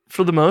mean,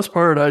 for the most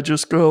part, I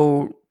just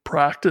go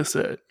practice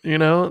it.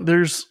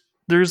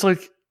 There's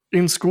like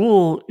in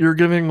school, you're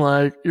given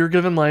like,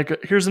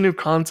 here's a new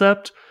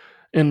concept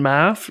in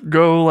math.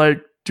 Go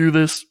like do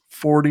this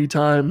 40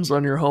 times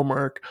on your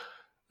homework.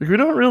 Like we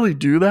don't really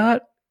do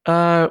that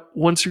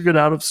once you get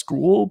out of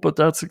school, but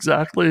that's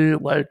exactly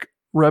like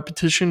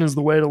repetition is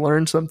the way to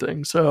learn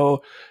something.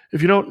 So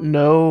if you don't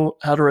know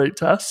how to write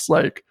tests,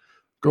 like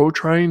go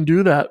try and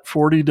do that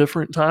 40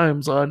 different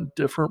times on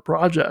different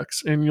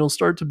projects, and you'll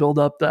start to build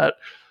up that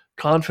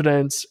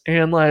confidence.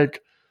 And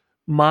like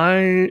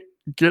my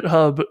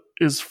GitHub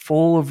is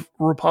full of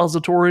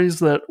repositories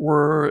that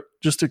were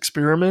just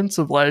experiments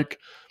of like,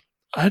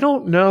 I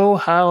don't know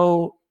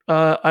how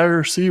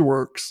IRC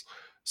works.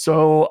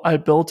 So I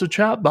built a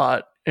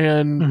chatbot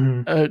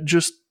and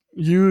just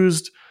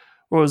used,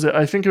 what was it?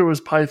 I think it was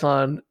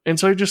Python. And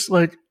so I just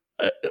like,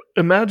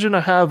 imagine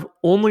I have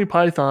only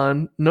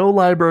Python, no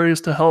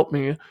libraries to help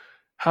me.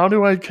 How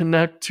do I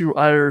connect to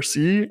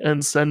IRC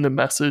and send a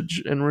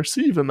message and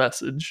receive a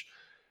message?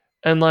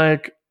 And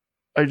like,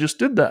 I just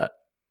did that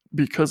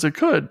because it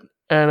could.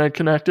 And I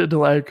connected to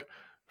like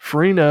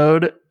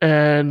Freenode,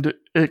 and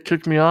it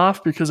kicked me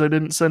off because I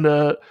didn't send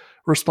a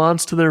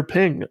response to their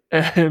ping.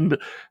 And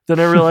then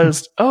I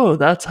realized, oh,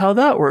 that's how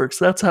that works.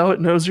 That's how it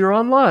knows you're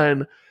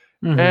online.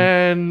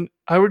 And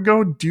I would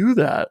go do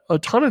that a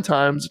ton of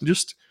times and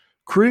just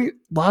create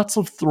lots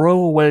of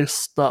throwaway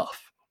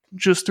stuff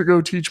just to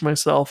go teach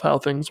myself how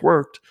things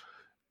worked.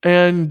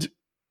 And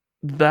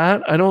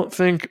that I don't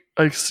think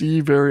I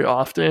see very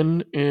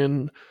often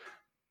in,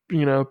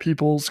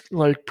 people's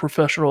like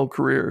professional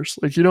careers.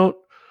 Like you don't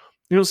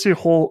see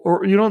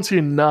you don't see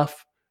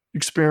enough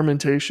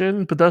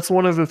experimentation, but that's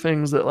one of the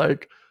things that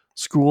like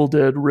school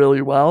did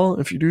really well.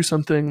 If you do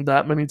something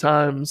that many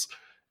times,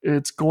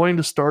 it's going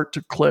to start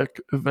to click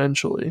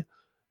eventually.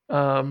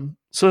 So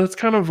that's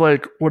kind of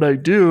like what I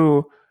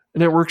do,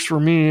 and it works for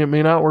me. It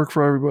may not work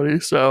for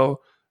everybody.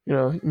 So,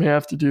 you may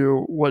have to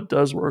do what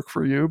does work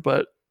for you,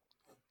 but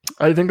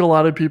I think a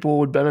lot of people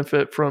would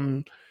benefit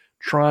from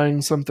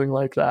trying something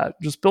like that.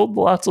 Just build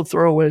lots of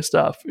throwaway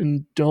stuff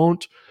and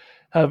don't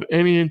have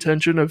any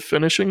intention of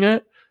finishing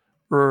it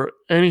or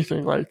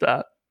anything like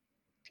that.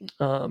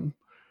 And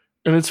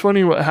it's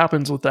funny what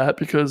happens with that,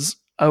 because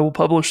I will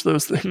publish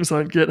those things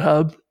on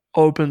GitHub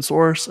open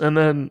source, and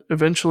then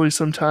eventually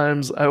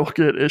sometimes I will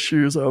get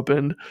issues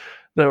opened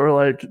that were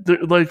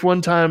like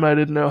one time I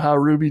didn't know how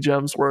Ruby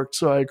gems worked,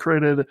 so I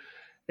created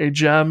a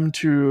gem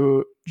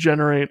to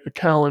generate a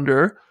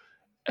calendar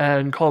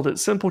and called it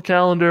Simple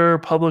Calendar,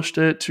 published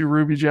it to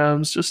Ruby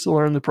gems just to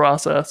learn the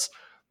process.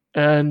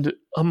 And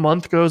a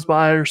month goes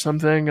by or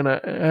something, and I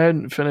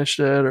hadn't finished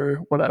it or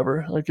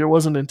whatever. Like it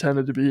wasn't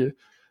intended to be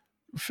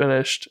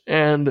finished.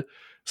 And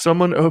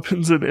someone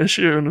opens an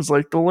issue and is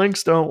like, the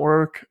links don't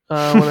work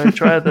when I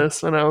try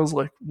this. And I was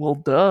like, well,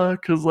 duh,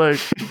 because like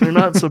they're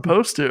not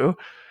supposed to.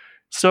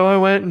 So I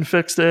went and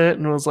fixed it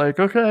and was like,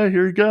 okay,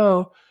 here you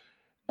go.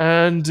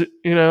 And,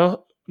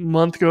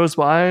 month goes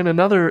by and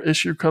another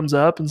issue comes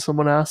up and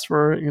someone asks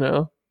for,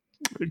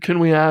 can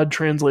we add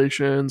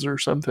translations or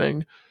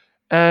something?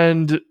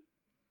 And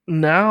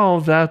now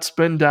that's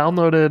been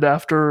downloaded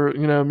after,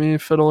 me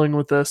fiddling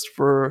with this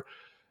for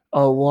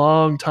a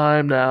long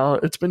time now.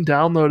 It's been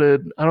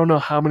downloaded, I don't know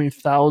how many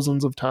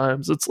thousands of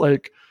times. It's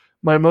like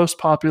my most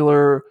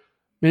popular,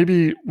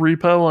 maybe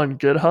repo on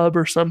GitHub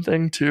or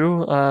something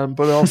too,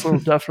 but also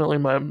definitely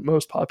my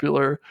most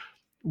popular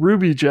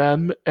Ruby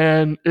gem.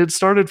 And it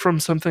started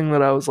from something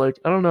that I was like,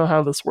 I don't know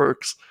how this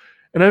works.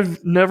 And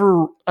I've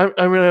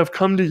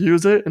come to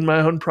use it in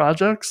my own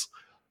projects,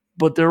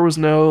 but there was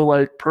no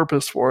like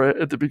purpose for it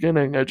at the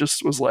beginning. I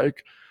just was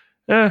like,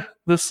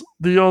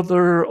 the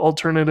other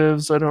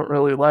alternatives I don't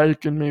really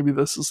like, and maybe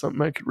this is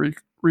something I could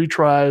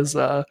retry as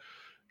a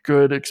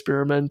good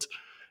experiment.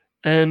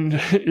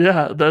 And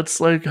yeah,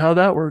 that's like how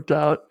that worked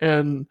out.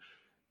 And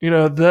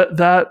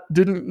that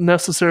didn't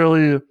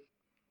necessarily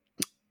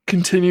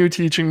continue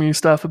teaching me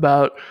stuff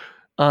about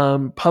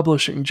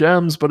publishing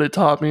gems, but it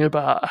taught me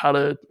about how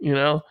to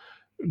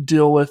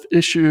deal with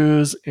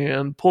issues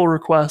and pull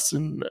requests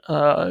and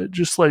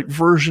just like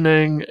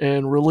versioning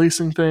and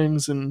releasing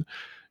things. And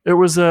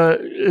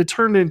it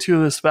turned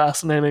into this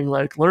fascinating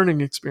like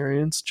learning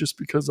experience just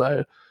because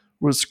I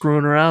was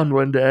screwing around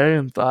one day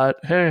and thought,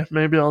 hey,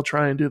 maybe I'll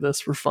try and do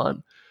this for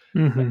fun.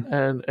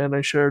 And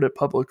I shared it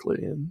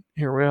publicly, and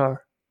here we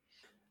are.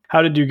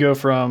 How did you go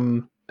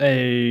from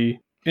a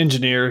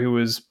engineer who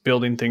was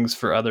building things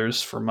for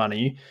others for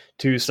money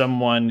to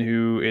someone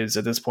who is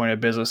at this point a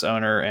business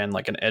owner and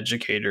like an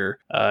educator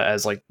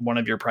as like one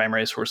of your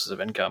primary sources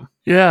of income?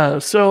 Yeah,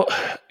 so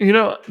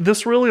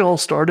this really all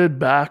started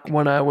back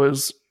when I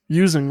was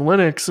using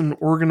Linux and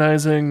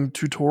organizing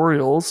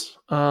tutorials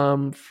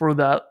for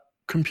that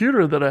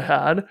computer that I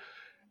had.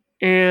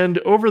 And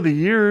over the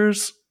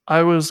years,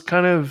 I was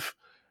kind of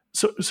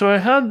so I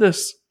had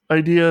this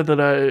idea that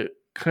I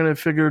kind of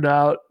figured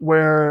out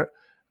where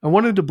I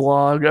wanted to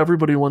blog.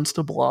 Everybody wants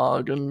to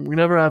blog, and we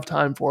never have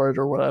time for it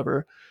or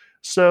whatever.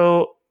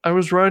 So I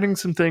was writing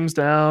some things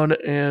down,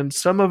 and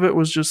some of it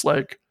was just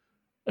like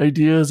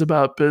ideas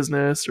about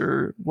business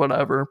or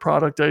whatever,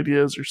 product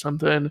ideas or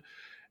something.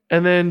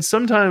 And then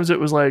sometimes it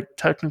was like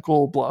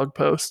technical blog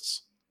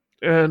posts.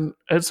 And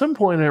at some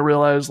point, I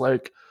realized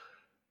like,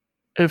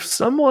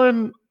 if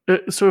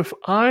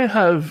I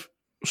have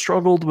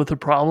struggled with a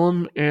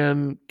problem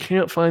and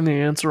can't find the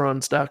answer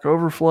on Stack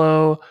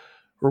Overflow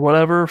or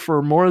whatever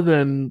for more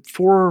than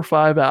 4 or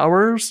 5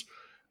 hours,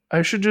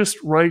 I should just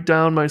write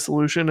down my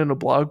solution in a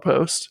blog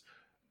post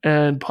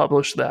and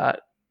publish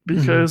that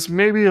because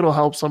maybe it'll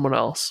help someone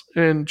else.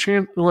 And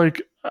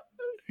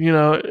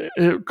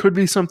it could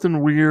be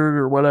something weird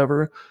or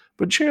whatever,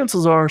 but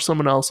chances are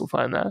someone else will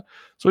find that.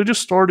 So I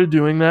just started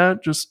doing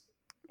that. Just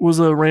was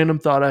a random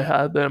thought I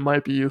had that it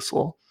might be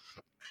useful.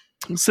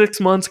 6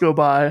 months go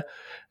by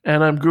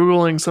and I'm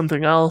Googling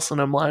something else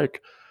and I'm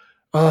like,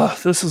 oh,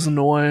 this is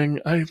annoying.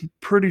 I'm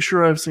pretty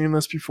sure I've seen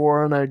this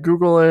before. And I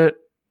Google it.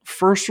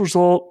 First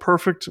result,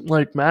 perfect,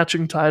 like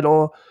matching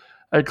title.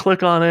 I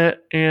click on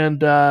it and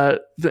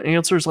the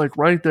answer's like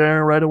right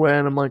there, right away.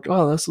 And I'm like,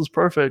 oh, this is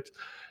perfect.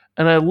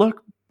 And I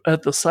look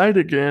at the site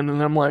again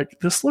and I'm like,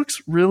 this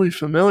looks really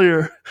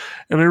familiar.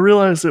 And I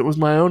realized it was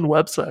my own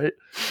website.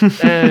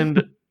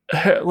 And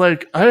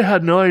like, I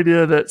had no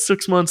idea that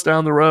 6 months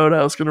down the road,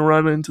 I was going to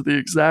run into the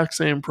exact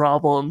same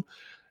problem.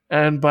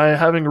 And by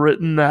having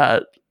written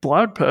that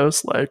blog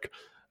post, like,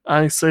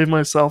 I saved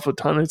myself a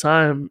ton of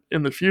time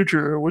in the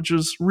future, which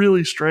is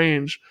really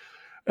strange.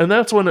 And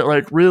that's when it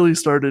like really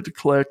started to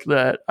click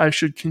that I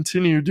should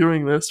continue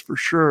doing this for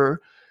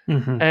sure.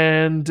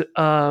 And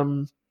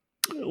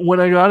when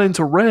I got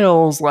into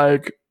Rails,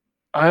 like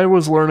I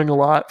was learning a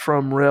lot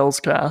from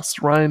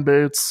Railscast. Ryan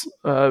Bates'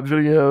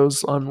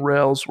 videos on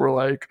Rails were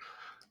like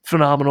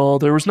phenomenal.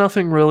 There was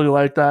nothing really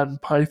like that in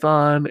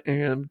Python,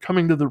 and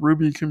coming to the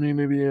Ruby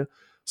community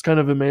is kind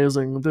of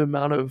amazing. The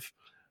amount of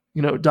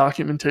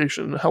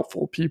documentation,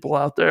 helpful people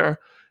out there.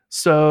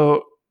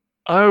 So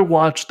I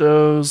watched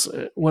those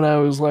when I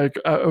was like,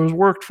 I was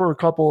worked for a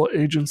couple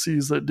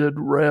agencies that did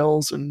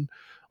Rails and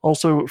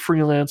also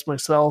freelance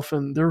myself.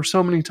 And there were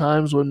so many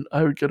times when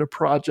I would get a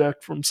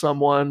project from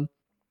someone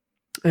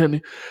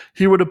and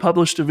he would have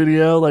published a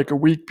video like a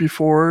week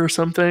before or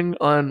something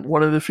on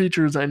one of the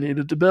features I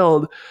needed to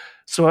build.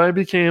 So I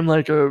became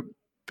like a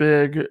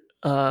big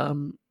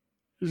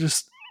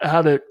just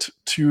addict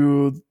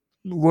to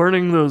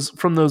learning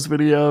from those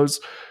videos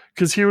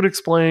because he would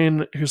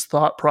explain his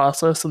thought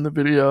process in the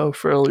video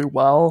fairly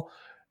well,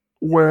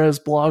 whereas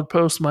blog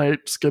posts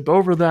might skip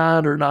over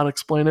that or not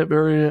explain it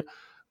very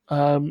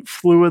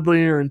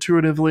fluidly or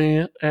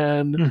intuitively.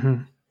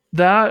 And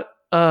that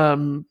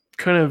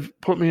kind of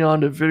put me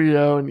onto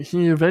video, and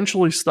he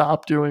eventually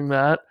stopped doing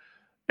that.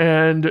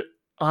 And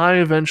I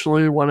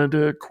eventually wanted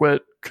to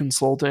quit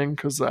consulting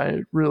because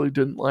I really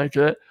didn't like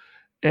it.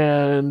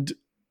 And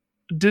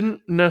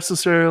didn't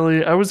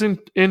necessarily, I was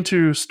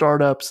into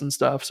startups and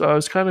stuff. So I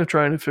was kind of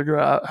trying to figure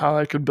out how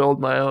I could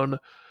build my own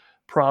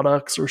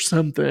products or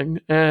something.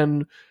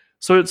 And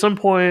so at some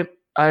point,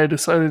 I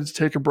decided to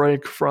take a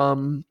break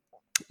from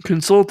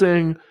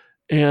consulting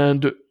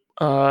and,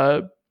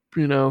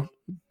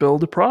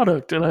 build a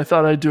product. And I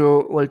thought I'd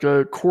do like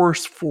a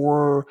course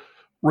for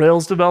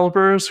Rails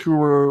developers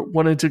who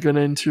wanted to get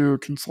into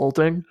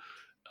consulting.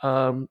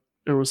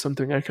 It was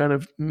something I kind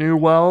of knew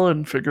well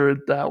and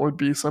figured that would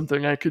be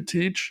something I could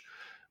teach.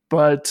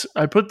 But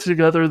I put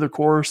together the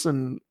course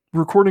and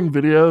recording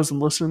videos and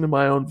listening to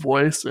my own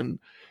voice. And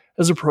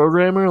as a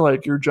programmer,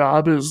 like your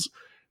job is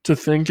to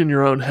think in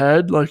your own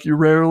head. Like you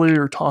rarely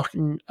are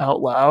talking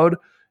out loud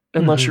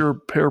unless you're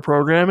pair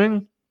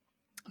programming.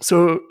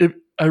 So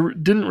I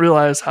didn't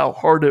realize how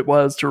hard it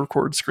was to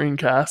record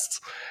screencasts.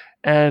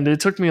 And it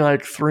took me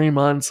like 3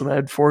 months, and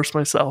I'd forced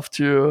myself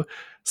to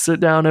sit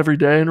down every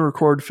day and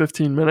record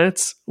 15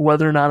 minutes.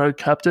 Whether or not I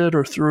kept it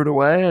or threw it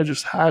away, I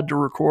just had to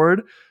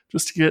record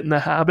just to get in the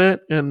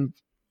habit and,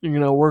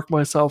 work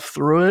myself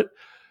through it.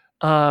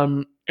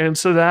 And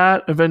so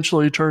that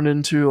eventually turned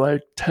into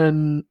like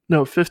 15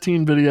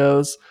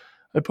 videos.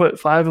 I put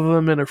 5 of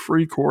them in a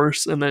free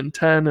course and then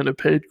 10 in a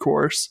paid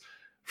course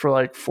for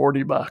like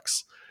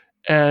 $40.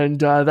 And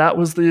that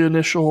was the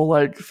initial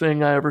like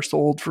thing I ever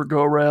sold for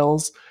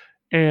GoRails.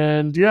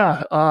 And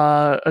yeah,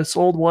 I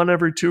sold one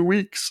every 2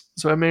 weeks.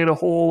 So I made a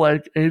whole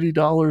like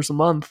 $80 a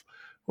month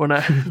when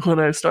I when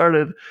I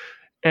started.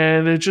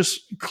 And it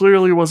just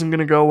clearly wasn't going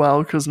to go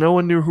well because no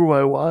one knew who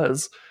I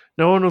was.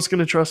 No one was going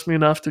to trust me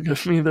enough to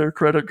give me their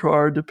credit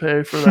card to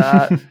pay for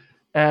that.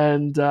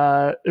 And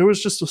it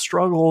was just a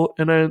struggle.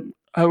 And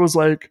I was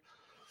like,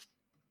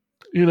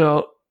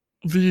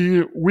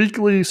 the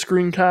weekly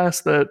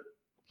screencast that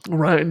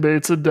Ryan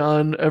Bates had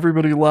done,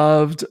 everybody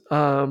loved.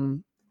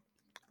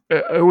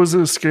 It was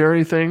a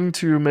scary thing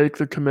to make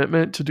the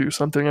commitment to do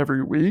something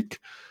every week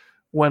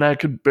when I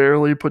could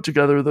barely put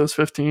together those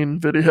 15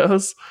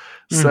 videos.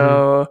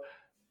 So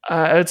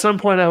at some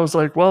point I was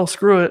like, well,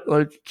 screw it.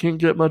 Like, can't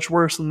get much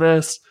worse than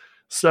this.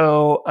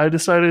 So I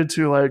decided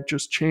to like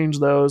just change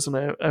those,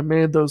 and I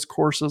made those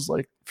courses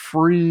like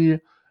free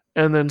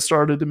and then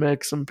started to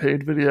make some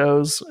paid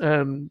videos.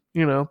 And,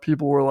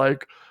 people were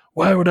like,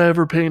 why would I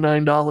ever pay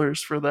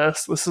 $9 for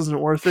this? This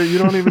isn't worth it. You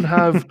don't even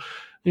have,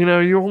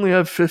 you only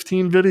have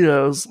 15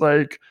 videos.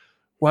 Like,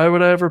 why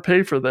would I ever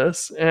pay for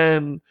this?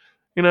 And,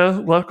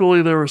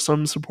 luckily there were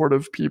some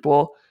supportive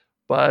people,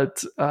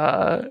 but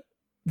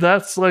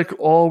that's like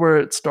all where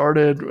it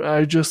started.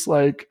 I just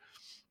like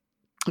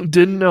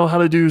didn't know how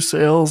to do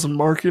sales and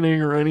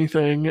marketing or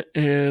anything,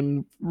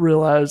 and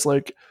realized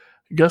like,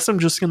 I guess I'm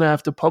just going to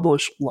have to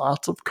publish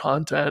lots of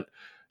content.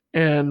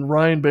 And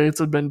Ryan Bates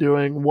had been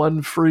doing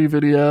one free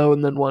video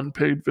and then one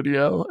paid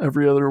video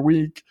every other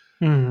week.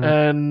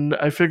 And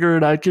I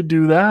figured I could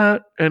do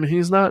that, and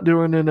he's not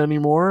doing it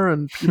anymore.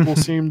 And people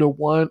seem to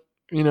want,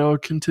 a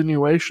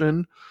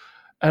continuation.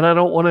 And I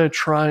don't want to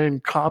try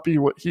and copy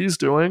what he's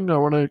doing. I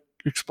want to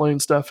explain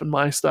stuff in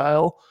my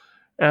style.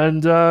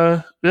 And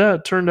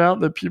it turned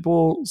out that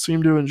people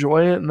seemed to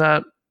enjoy it, and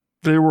that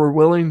they were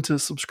willing to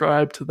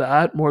subscribe to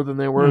that more than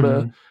they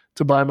were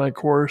to buy my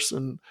course.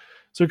 And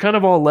so it kind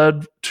of all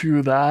led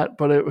to that.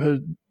 But it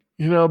had,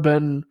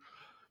 been,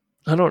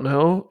 I don't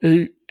know,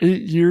 eight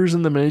years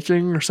in the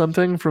making or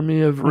something for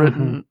me of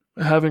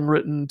having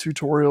written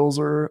tutorials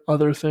or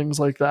other things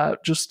like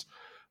that just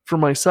for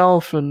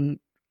myself. And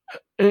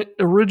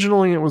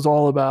originally it was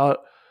all about,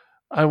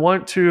 I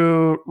want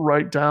to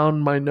write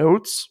down my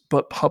notes,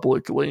 but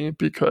publicly,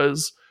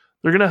 because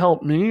they're going to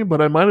help me,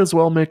 but I might as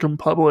well make them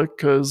public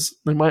because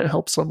they might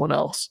help someone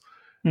else.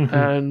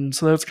 And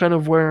so that's kind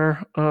of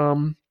where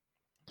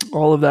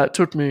all of that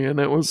took me. And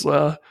it was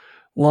a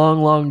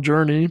long, long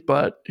journey,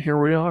 but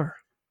here we are.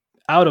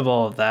 Out of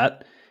all of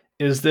that,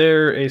 is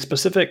there a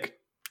specific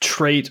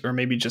trait or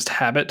maybe just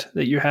habit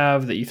that you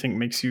have that you think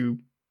makes you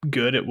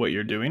good at what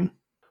you're doing?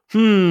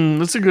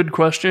 That's a good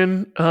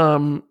question.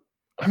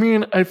 I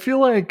mean, I feel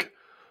like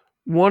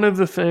one of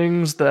the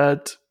things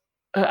that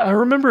I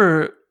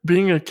remember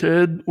being a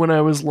kid when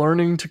I was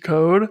learning to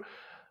code,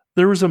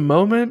 there was a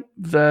moment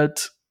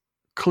that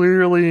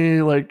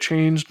clearly like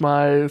changed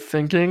my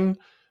thinking,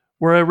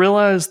 where I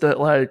realized that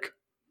like,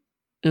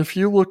 if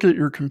you look at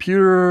your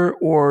computer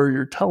or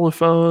your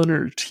telephone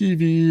or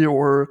TV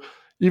or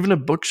even a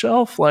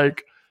bookshelf,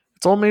 like,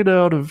 it's all made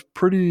out of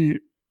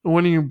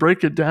when you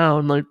break it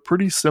down, like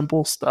pretty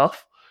simple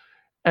stuff.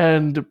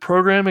 And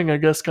programming, I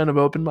guess, kind of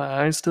opened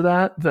my eyes to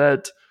that,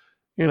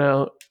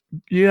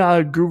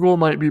 Google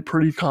might be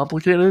pretty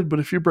complicated, but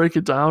if you break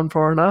it down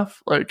far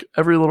enough, like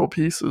every little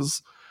piece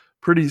is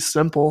pretty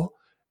simple.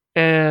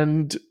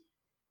 And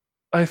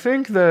I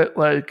think that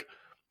like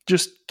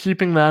just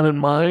keeping that in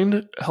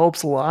mind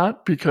helps a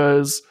lot,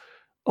 because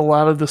a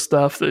lot of the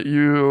stuff that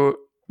you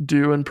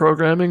do in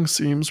programming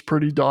seems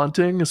pretty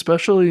daunting,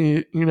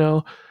 especially,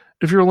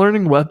 if you're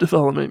learning web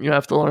development, you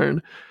have to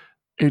learn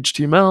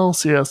HTML,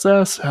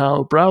 CSS,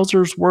 how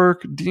browsers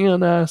work,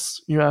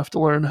 DNS, you have to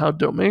learn how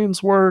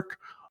domains work,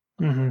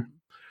 backend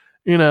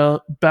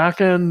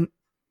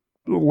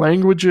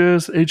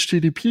languages,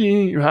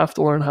 HTTP, you have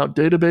to learn how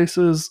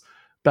databases,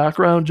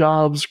 background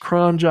jobs,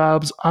 cron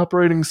jobs,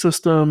 operating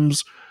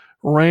systems,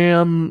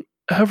 RAM,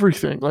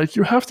 everything. Like,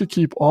 you have to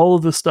keep all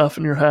of this stuff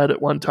in your head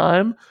at one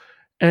time.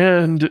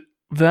 And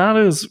that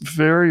is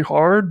very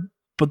hard,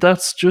 but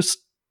that's just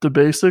the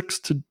basics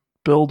to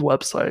build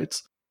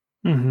websites.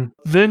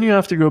 Then you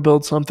have to go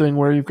build something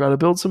where you've got to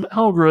build some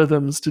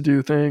algorithms to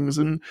do things,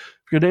 and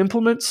you've got to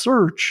implement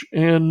search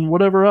and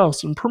whatever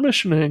else, and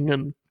permissioning,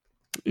 and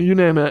you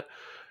name it.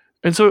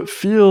 And so it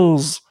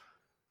feels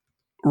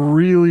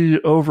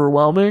really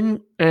overwhelming.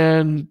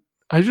 And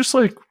I just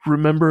like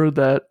remember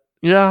that,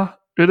 yeah,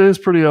 it is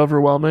pretty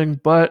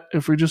overwhelming, but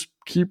if we just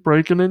keep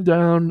breaking it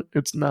down,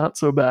 it's not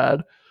so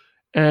bad.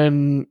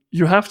 And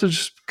you have to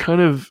just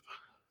kind of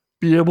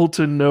be able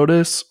to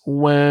notice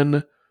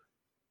when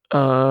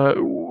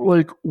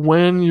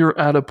when you're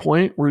at a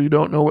point where you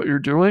don't know what you're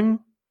doing,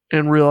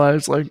 and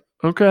realize like,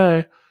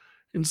 okay,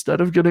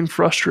 instead of getting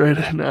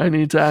frustrated, I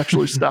need to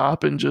actually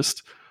stop and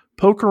just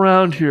poke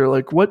around here.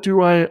 Like, what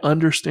do I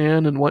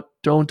understand and what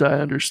don't I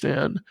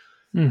understand?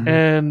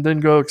 And then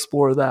go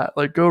explore that.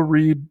 Like, go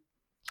read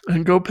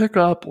and go pick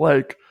up,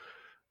 like,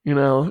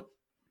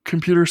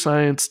 computer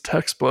science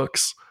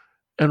textbooks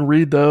and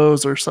read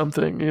those or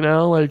something.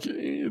 Like,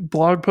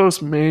 blog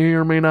posts may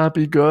or may not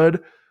be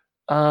good,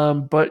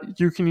 but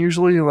you can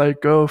usually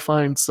like go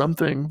find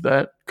something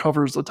that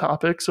covers the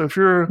topic. So if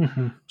you're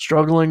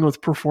struggling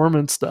with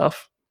performance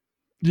stuff,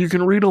 you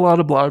can read a lot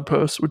of blog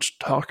posts which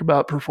talk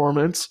about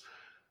performance,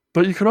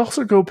 but you could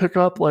also go pick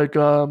up like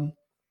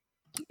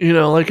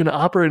like an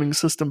operating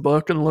system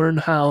book and learn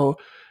how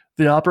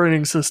the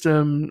operating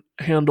system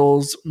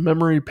handles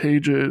memory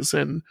pages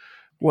and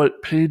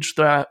what page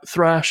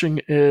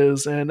thrashing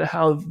is and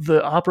how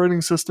the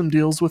operating system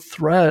deals with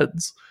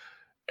threads.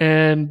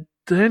 And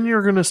then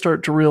you're going to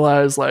start to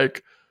realize,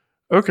 like,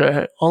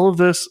 okay, all of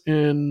this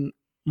in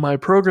my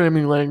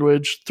programming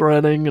language,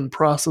 threading and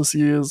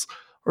processes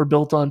are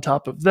built on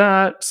top of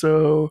that.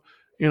 So,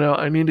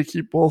 I need to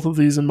keep both of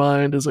these in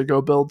mind as I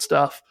go build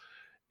stuff.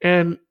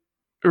 And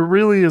it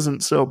really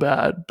isn't so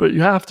bad, but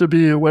you have to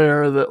be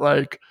aware that,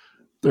 like,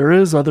 there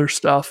is other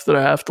stuff that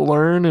I have to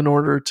learn in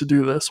order to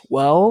do this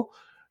well.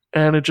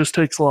 And it just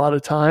takes a lot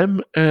of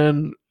time.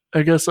 And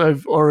I guess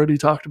I've already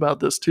talked about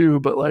this too,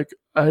 but like,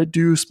 I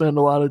do spend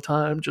a lot of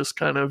time just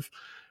kind of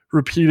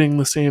repeating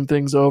the same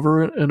things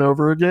over and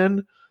over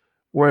again,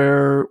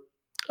 where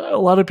a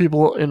lot of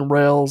people in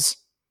Rails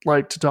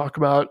like to talk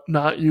about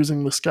not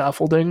using the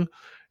scaffolding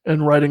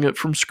and writing it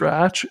from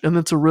scratch. And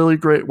it's a really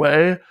great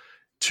way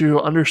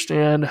to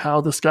understand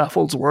how the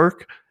scaffolds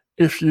work.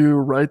 If you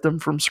write them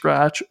from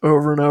scratch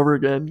over and over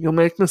again, you'll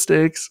make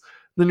mistakes.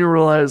 Then you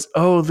realize,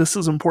 oh, this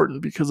is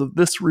important because of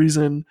this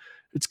reason.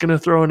 It's going to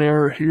throw an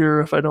error here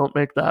if I don't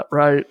make that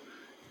right.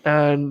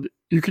 And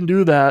you can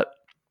do that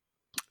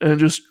and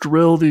just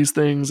drill these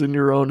things in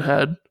your own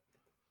head.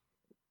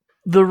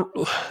 The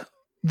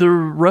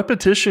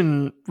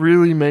repetition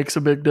really makes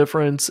a big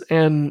difference.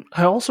 And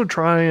I also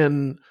try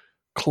and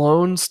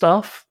clone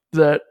stuff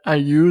that I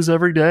use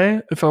every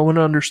day if I want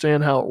to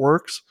understand how it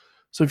works.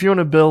 So if you want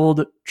to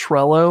build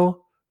Trello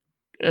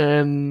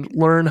and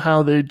learn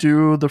how they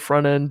do the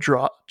front end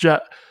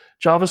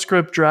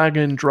JavaScript drag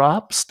and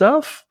drop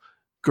stuff,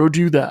 go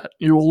do that.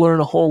 You will learn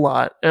a whole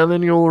lot. And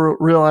then you'll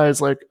realize,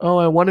 like, oh,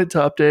 I want it to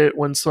update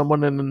when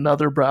someone in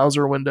another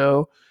browser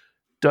window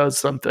does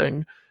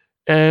something.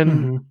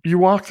 And you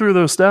walk through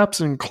those steps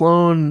and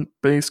clone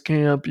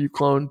Basecamp, you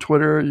clone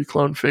Twitter, you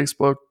clone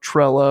Facebook,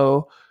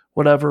 Trello,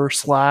 whatever,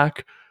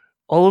 Slack.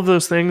 All of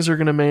those things are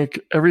going to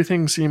make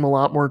everything seem a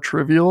lot more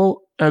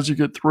trivial as you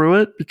get through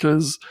it,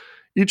 because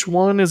each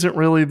one isn't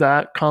really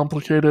that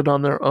complicated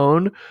on their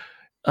own.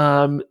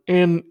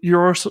 And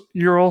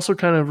you're also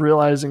kind of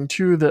realizing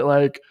too that,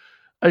 like,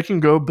 I can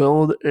go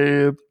build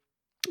a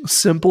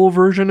simple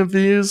version of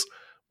these,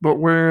 but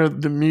where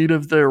the meat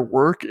of their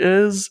work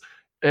is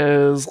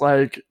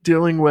like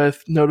dealing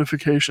with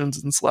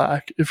notifications in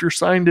Slack. If you're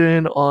signed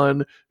in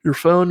on your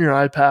phone, your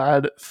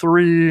iPad,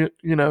 3,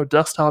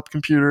 desktop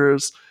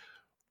computers,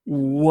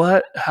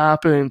 what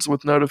happens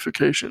with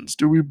notifications?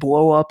 Do we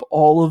blow up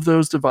all of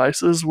those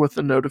devices with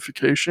a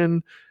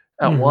notification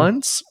at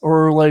once?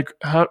 Or like,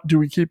 how do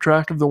we keep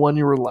track of the one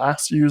you were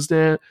last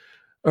using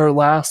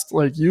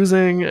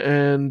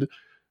and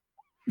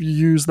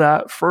use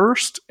that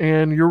first?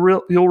 And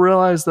you'll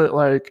realize that,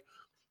 like,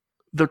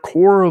 the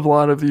core of a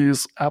lot of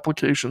these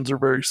applications are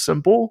very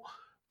simple,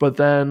 but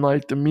then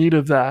like the meat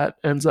of that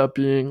ends up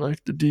being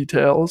like the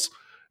details,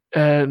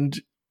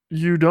 and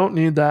you don't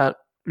need that.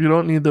 You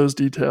don't need those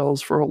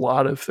details for a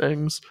lot of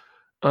things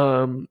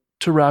to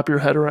wrap your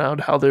head around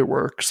how they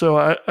work.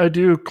 So I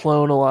do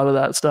clone a lot of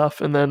that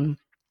stuff, and then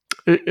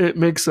it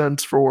makes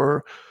sense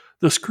for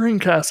the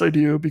screencasts I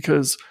do,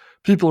 because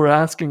people are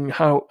asking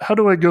how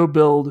do I go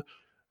build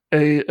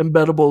a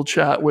embeddable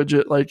chat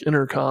widget like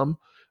Intercom?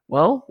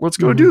 Well, let's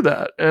go do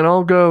that. And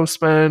I'll go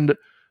spend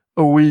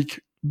a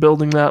week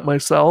building that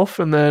myself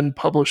and then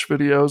publish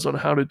videos on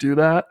how to do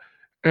that.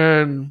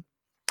 And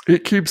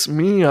it keeps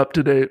me up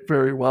to date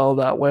very well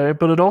that way.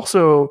 But it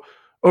also,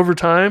 over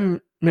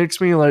time, makes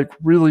me like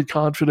really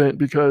confident,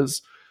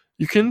 because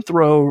you can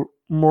throw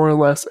more or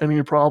less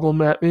any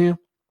problem at me,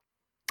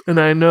 and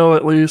I know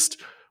at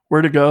least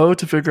where to go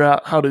to figure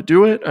out how to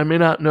do it. I may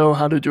not know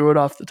how to do it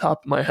off the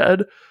top of my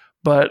head,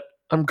 but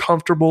I'm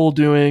comfortable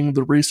doing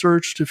the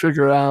research to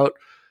figure out,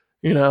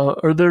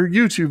 are there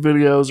YouTube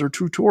videos or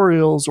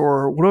tutorials,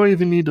 or what do I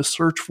even need to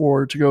search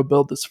for to go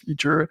build this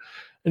feature?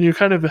 And you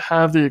kind of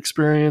have the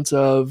experience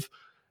of,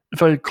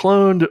 if I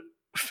cloned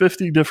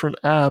 50 different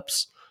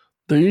apps,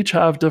 they each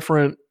have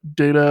different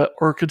data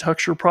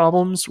architecture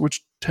problems,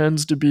 which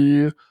tends to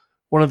be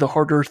one of the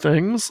harder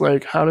things.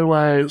 Like, how do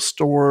I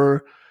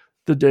store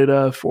the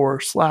data for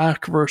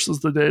Slack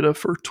versus the data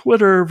for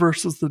Twitter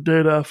versus the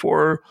data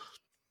for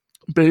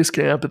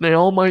Basecamp? And they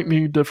all might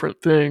need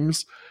different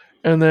things.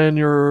 And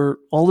then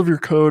all of your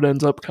code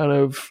ends up kind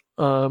of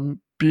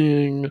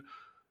being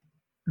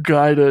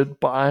guided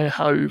by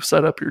how you've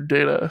set up your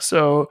data.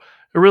 So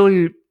it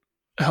really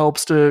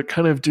helps to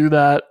kind of do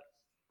that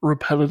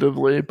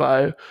repetitively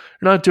by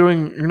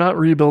you're not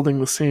rebuilding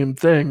the same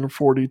thing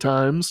 40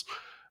 times,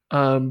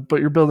 but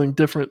you're building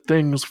different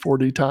things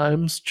 40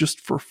 times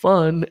just for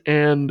fun.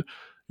 And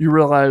you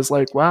realize,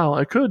 like, wow,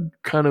 I could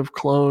kind of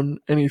clone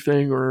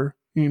anything or,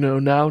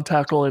 now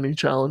tackle any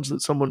challenge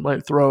that someone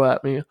might throw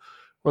at me,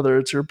 whether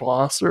it's your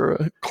boss or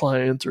a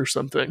client or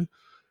something.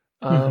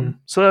 So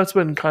that's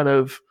been kind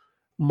of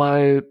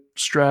my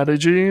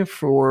strategy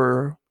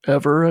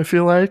forever, I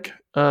feel like.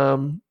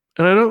 And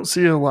I don't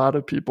see a lot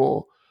of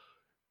people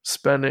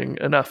spending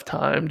enough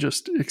time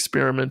just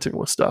experimenting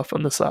with stuff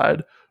on the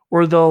side,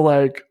 or they'll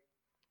like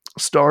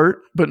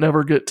start but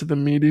never get to the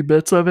meaty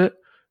bits of it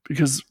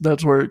because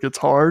that's where it gets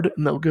hard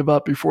and they'll give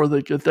up before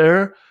they get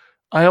there.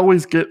 I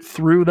always get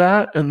through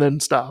that and then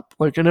stop.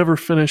 Like, I never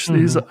finish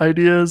these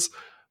ideas,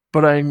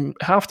 but I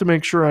have to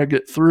make sure I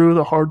get through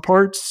the hard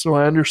parts so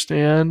I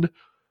understand,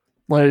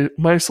 like,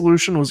 my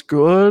solution was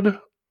good,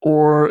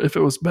 or if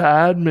it was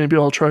bad, maybe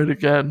I'll try it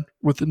again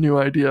with a new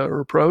idea or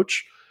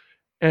approach.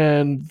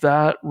 And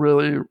that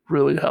really,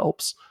 really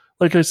helps.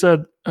 Like I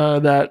said,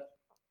 that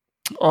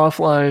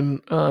offline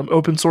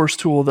open source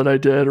tool that I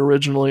did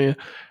originally,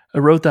 I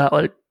wrote that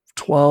like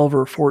 12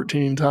 or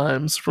 14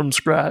 times from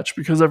scratch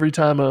because every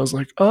time I was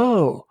like,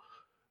 oh,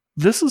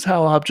 this is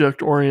how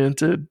object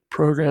oriented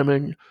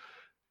programming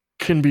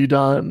can be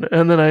done.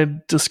 And then I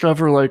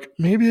discover, like,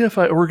 maybe if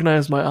I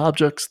organize my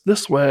objects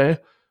this way,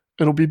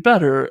 it'll be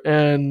better.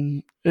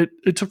 And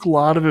it took a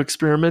lot of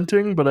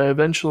experimenting, but I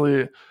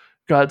eventually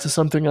got to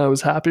something I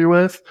was happy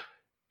with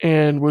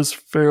and was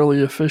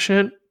fairly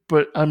efficient.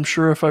 But I'm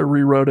sure if I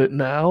rewrote it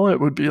now, it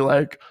would be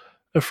like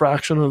a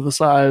fraction of the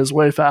size,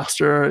 way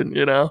faster,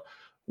 and,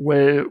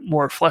 way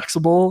more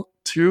flexible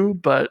too.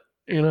 But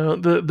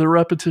the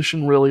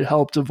repetition really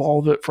helped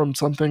evolve it from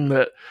something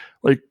that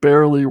like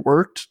barely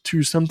worked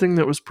to something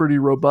that was pretty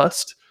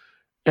robust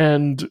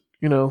and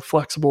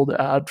flexible to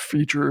add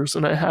features.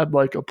 And I had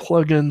like a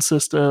plugin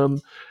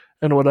system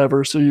and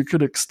whatever, so you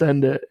could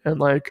extend it. And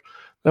like,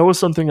 that was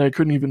something I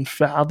couldn't even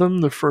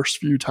fathom the first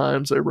few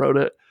times I wrote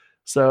it.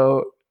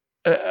 So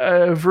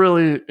I've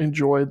really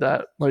enjoyed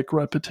that, like,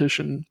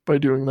 repetition by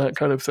doing that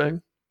kind of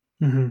thing.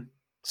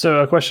 So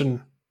a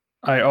question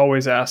I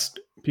always ask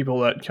people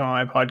that come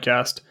on my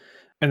podcast,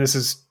 and this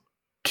is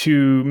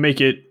to make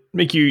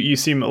you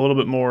seem a little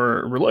bit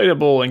more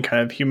relatable and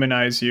kind of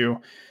humanize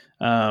you,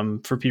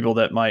 for people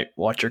that might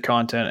watch your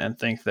content and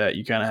think that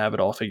you kind of have it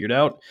all figured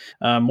out.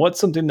 What's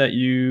something that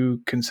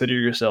you consider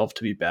yourself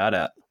to be bad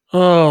at?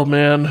 Oh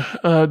man,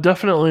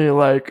 definitely.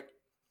 Like,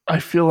 I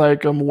feel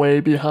like I'm way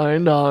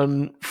behind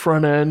on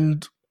front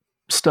end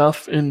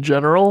stuff in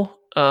general.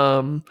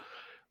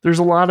 There's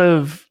a lot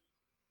of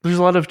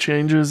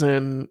changes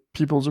in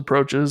people's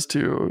approaches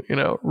to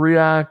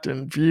React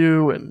and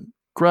Vue and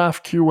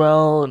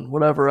GraphQL and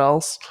whatever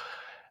else,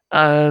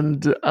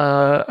 and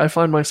I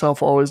find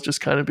myself always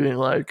just kind of being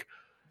like,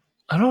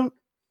 I don't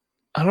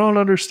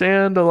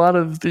understand a lot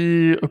of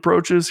the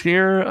approaches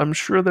here. I'm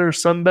sure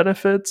there's some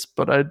benefits,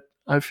 but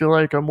I feel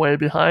like I'm way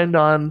behind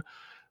on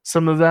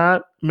some of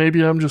that.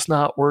 Maybe I'm just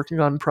not working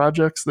on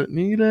projects that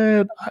need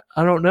it.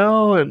 I don't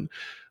know. And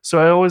so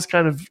I always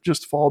kind of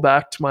just fall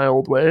back to my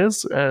old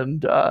ways.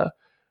 And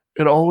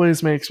it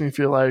always makes me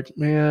feel like,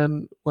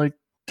 man, like,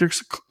 there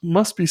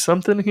must be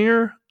something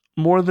here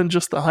more than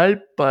just the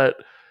hype. But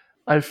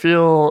I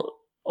feel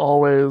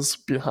always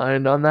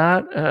behind on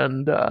that.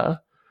 And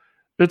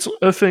it's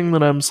a thing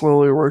that I'm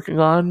slowly working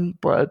on.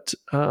 But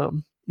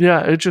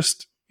yeah, it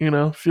just,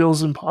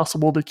 feels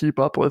impossible to keep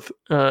up with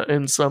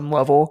in some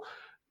level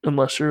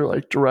unless you're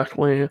like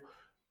directly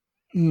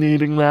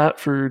needing that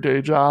for your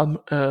day job.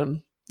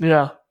 And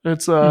yeah,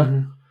 it's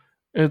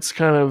it's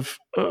kind of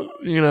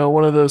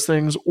one of those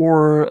things.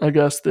 Or I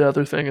guess the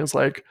other thing is,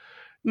 like,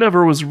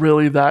 never was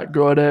really that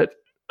good at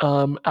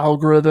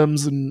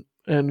algorithms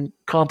and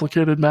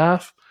complicated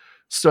math.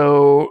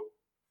 So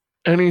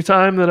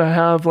anytime that I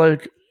have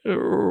like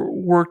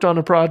worked on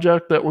a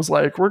project that was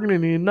like, we're going to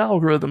need an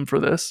algorithm for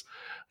this,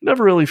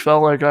 never really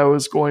felt like I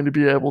was going to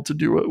be able to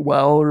do it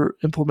well or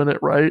implement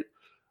it right.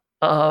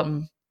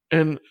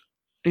 And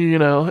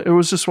it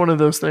was just one of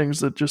those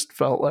things that just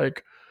felt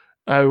like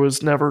I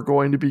was never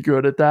going to be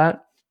good at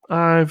that.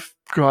 I've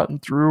gotten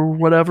through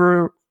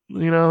whatever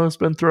has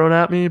been thrown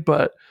at me,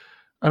 but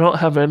I don't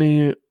have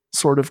any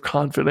sort of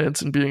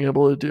confidence in being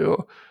able to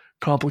do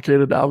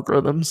complicated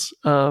algorithms.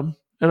 And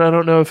I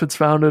don't know if it's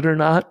founded or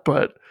not,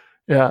 but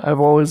yeah, I've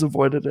always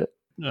avoided it.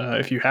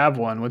 If you have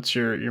one, what's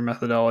your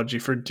methodology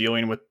for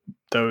dealing with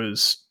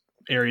those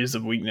areas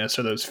of weakness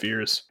or those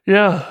fears?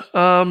 Yeah.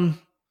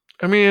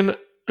 I mean,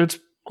 it's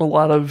a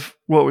lot of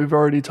what we've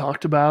already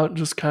talked about,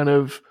 just kind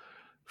of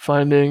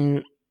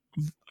finding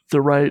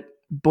the right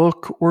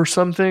book or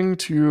something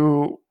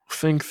to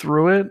think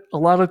through it. A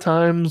lot of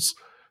times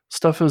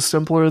stuff is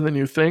simpler than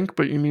you think,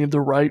 but you need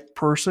the right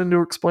person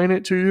to explain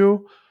it to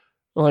you.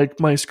 Like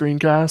my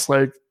screencasts,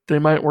 like, they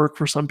might work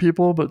for some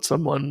people, but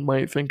someone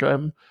might think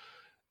I'm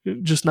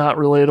just not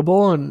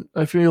relatable. And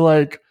I feel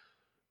like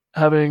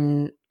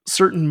having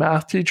certain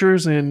math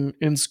teachers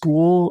in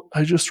school,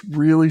 I just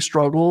really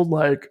struggled.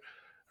 Like,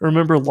 I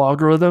remember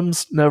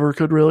logarithms, never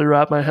could really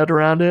wrap my head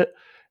around it.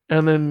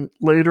 And then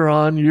later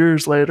on,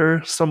 years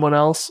later, someone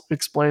else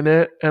explained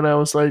it. And I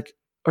was like,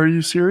 are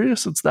you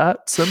serious? It's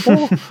that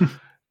simple?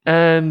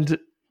 And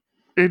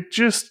it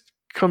just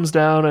comes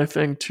down, I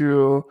think,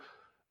 to,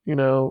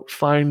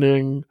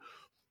 finding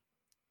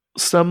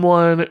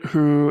someone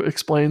who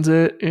explains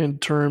it in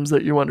terms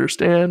that you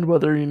understand,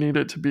 whether you need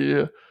it to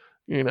be,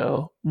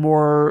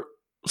 more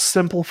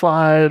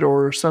simplified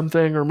or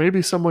something, or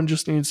maybe someone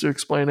just needs to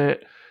explain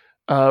it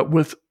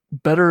with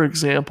better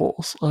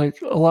examples.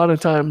 Like, a lot of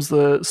times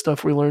the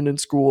stuff we learned in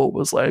school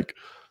was like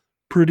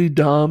pretty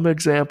dumb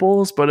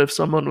examples, but if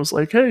someone was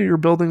like, hey, you're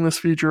building this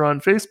feature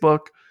on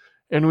Facebook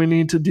and we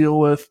need to deal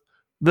with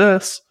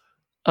this,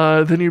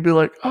 then you'd be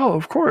like, oh,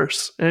 of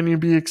course, and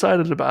you'd be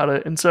excited about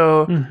it. And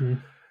so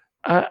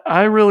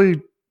I really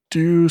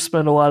do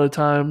spend a lot of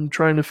time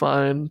trying to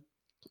find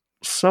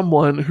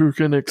someone who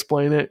can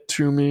explain it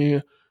to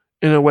me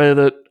in a way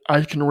that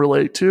I can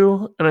relate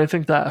to, and I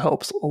think that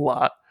helps a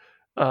lot.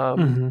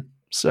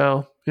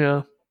 So,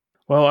 yeah.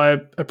 Well, I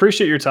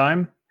appreciate your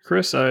time,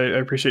 Chris. I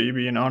appreciate you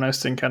being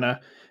honest and kind of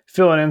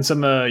filling in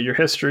some of your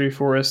history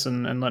for us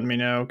and letting me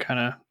know kind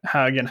of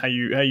how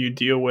you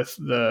deal with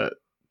the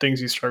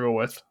things you struggle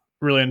with.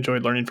 Really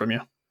enjoyed learning from you.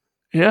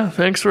 Yeah,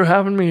 thanks for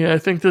having me. I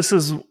think this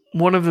is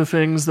one of the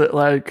things that,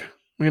 like,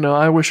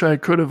 I wish I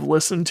could have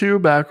listened to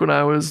back when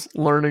I was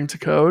learning to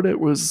code. It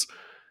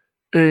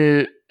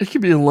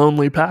could be a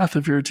lonely path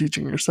if you're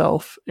teaching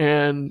yourself.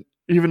 And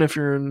even if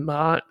you're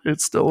not,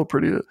 it's still a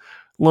pretty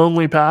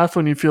lonely path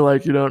when you feel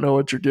like you don't know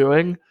what you're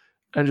doing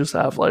and just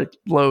have like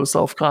low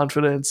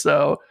self-confidence.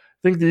 So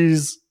I think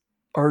these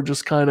are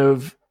just kind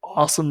of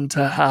awesome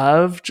to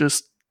have,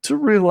 just to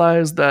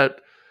realize that,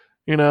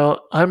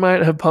 I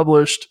might have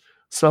published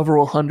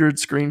several hundred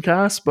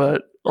screencasts,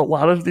 but a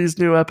lot of these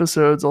new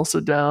episodes I'll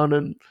sit down,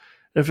 and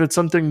if it's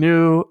something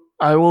new,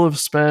 I will have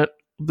spent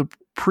the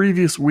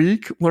previous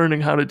week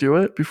learning how to do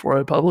it before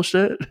I published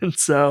it. And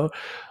so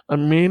I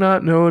may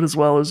not know it as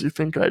well as you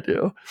think I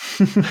do.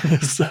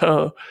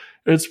 So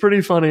it's pretty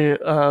funny.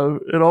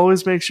 It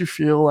always makes you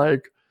feel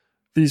like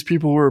these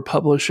people who are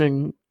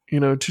publishing,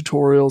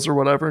 tutorials or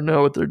whatever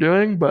know what they're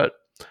doing, but,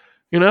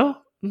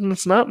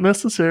 it's not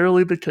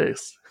necessarily the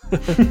case.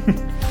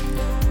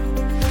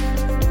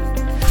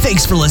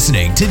 Thanks for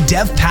listening to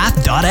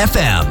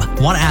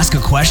devpath.fm. Want to ask a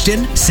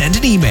question? Send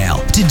an email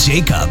to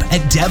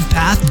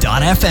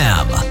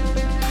jacob@devpath.fm.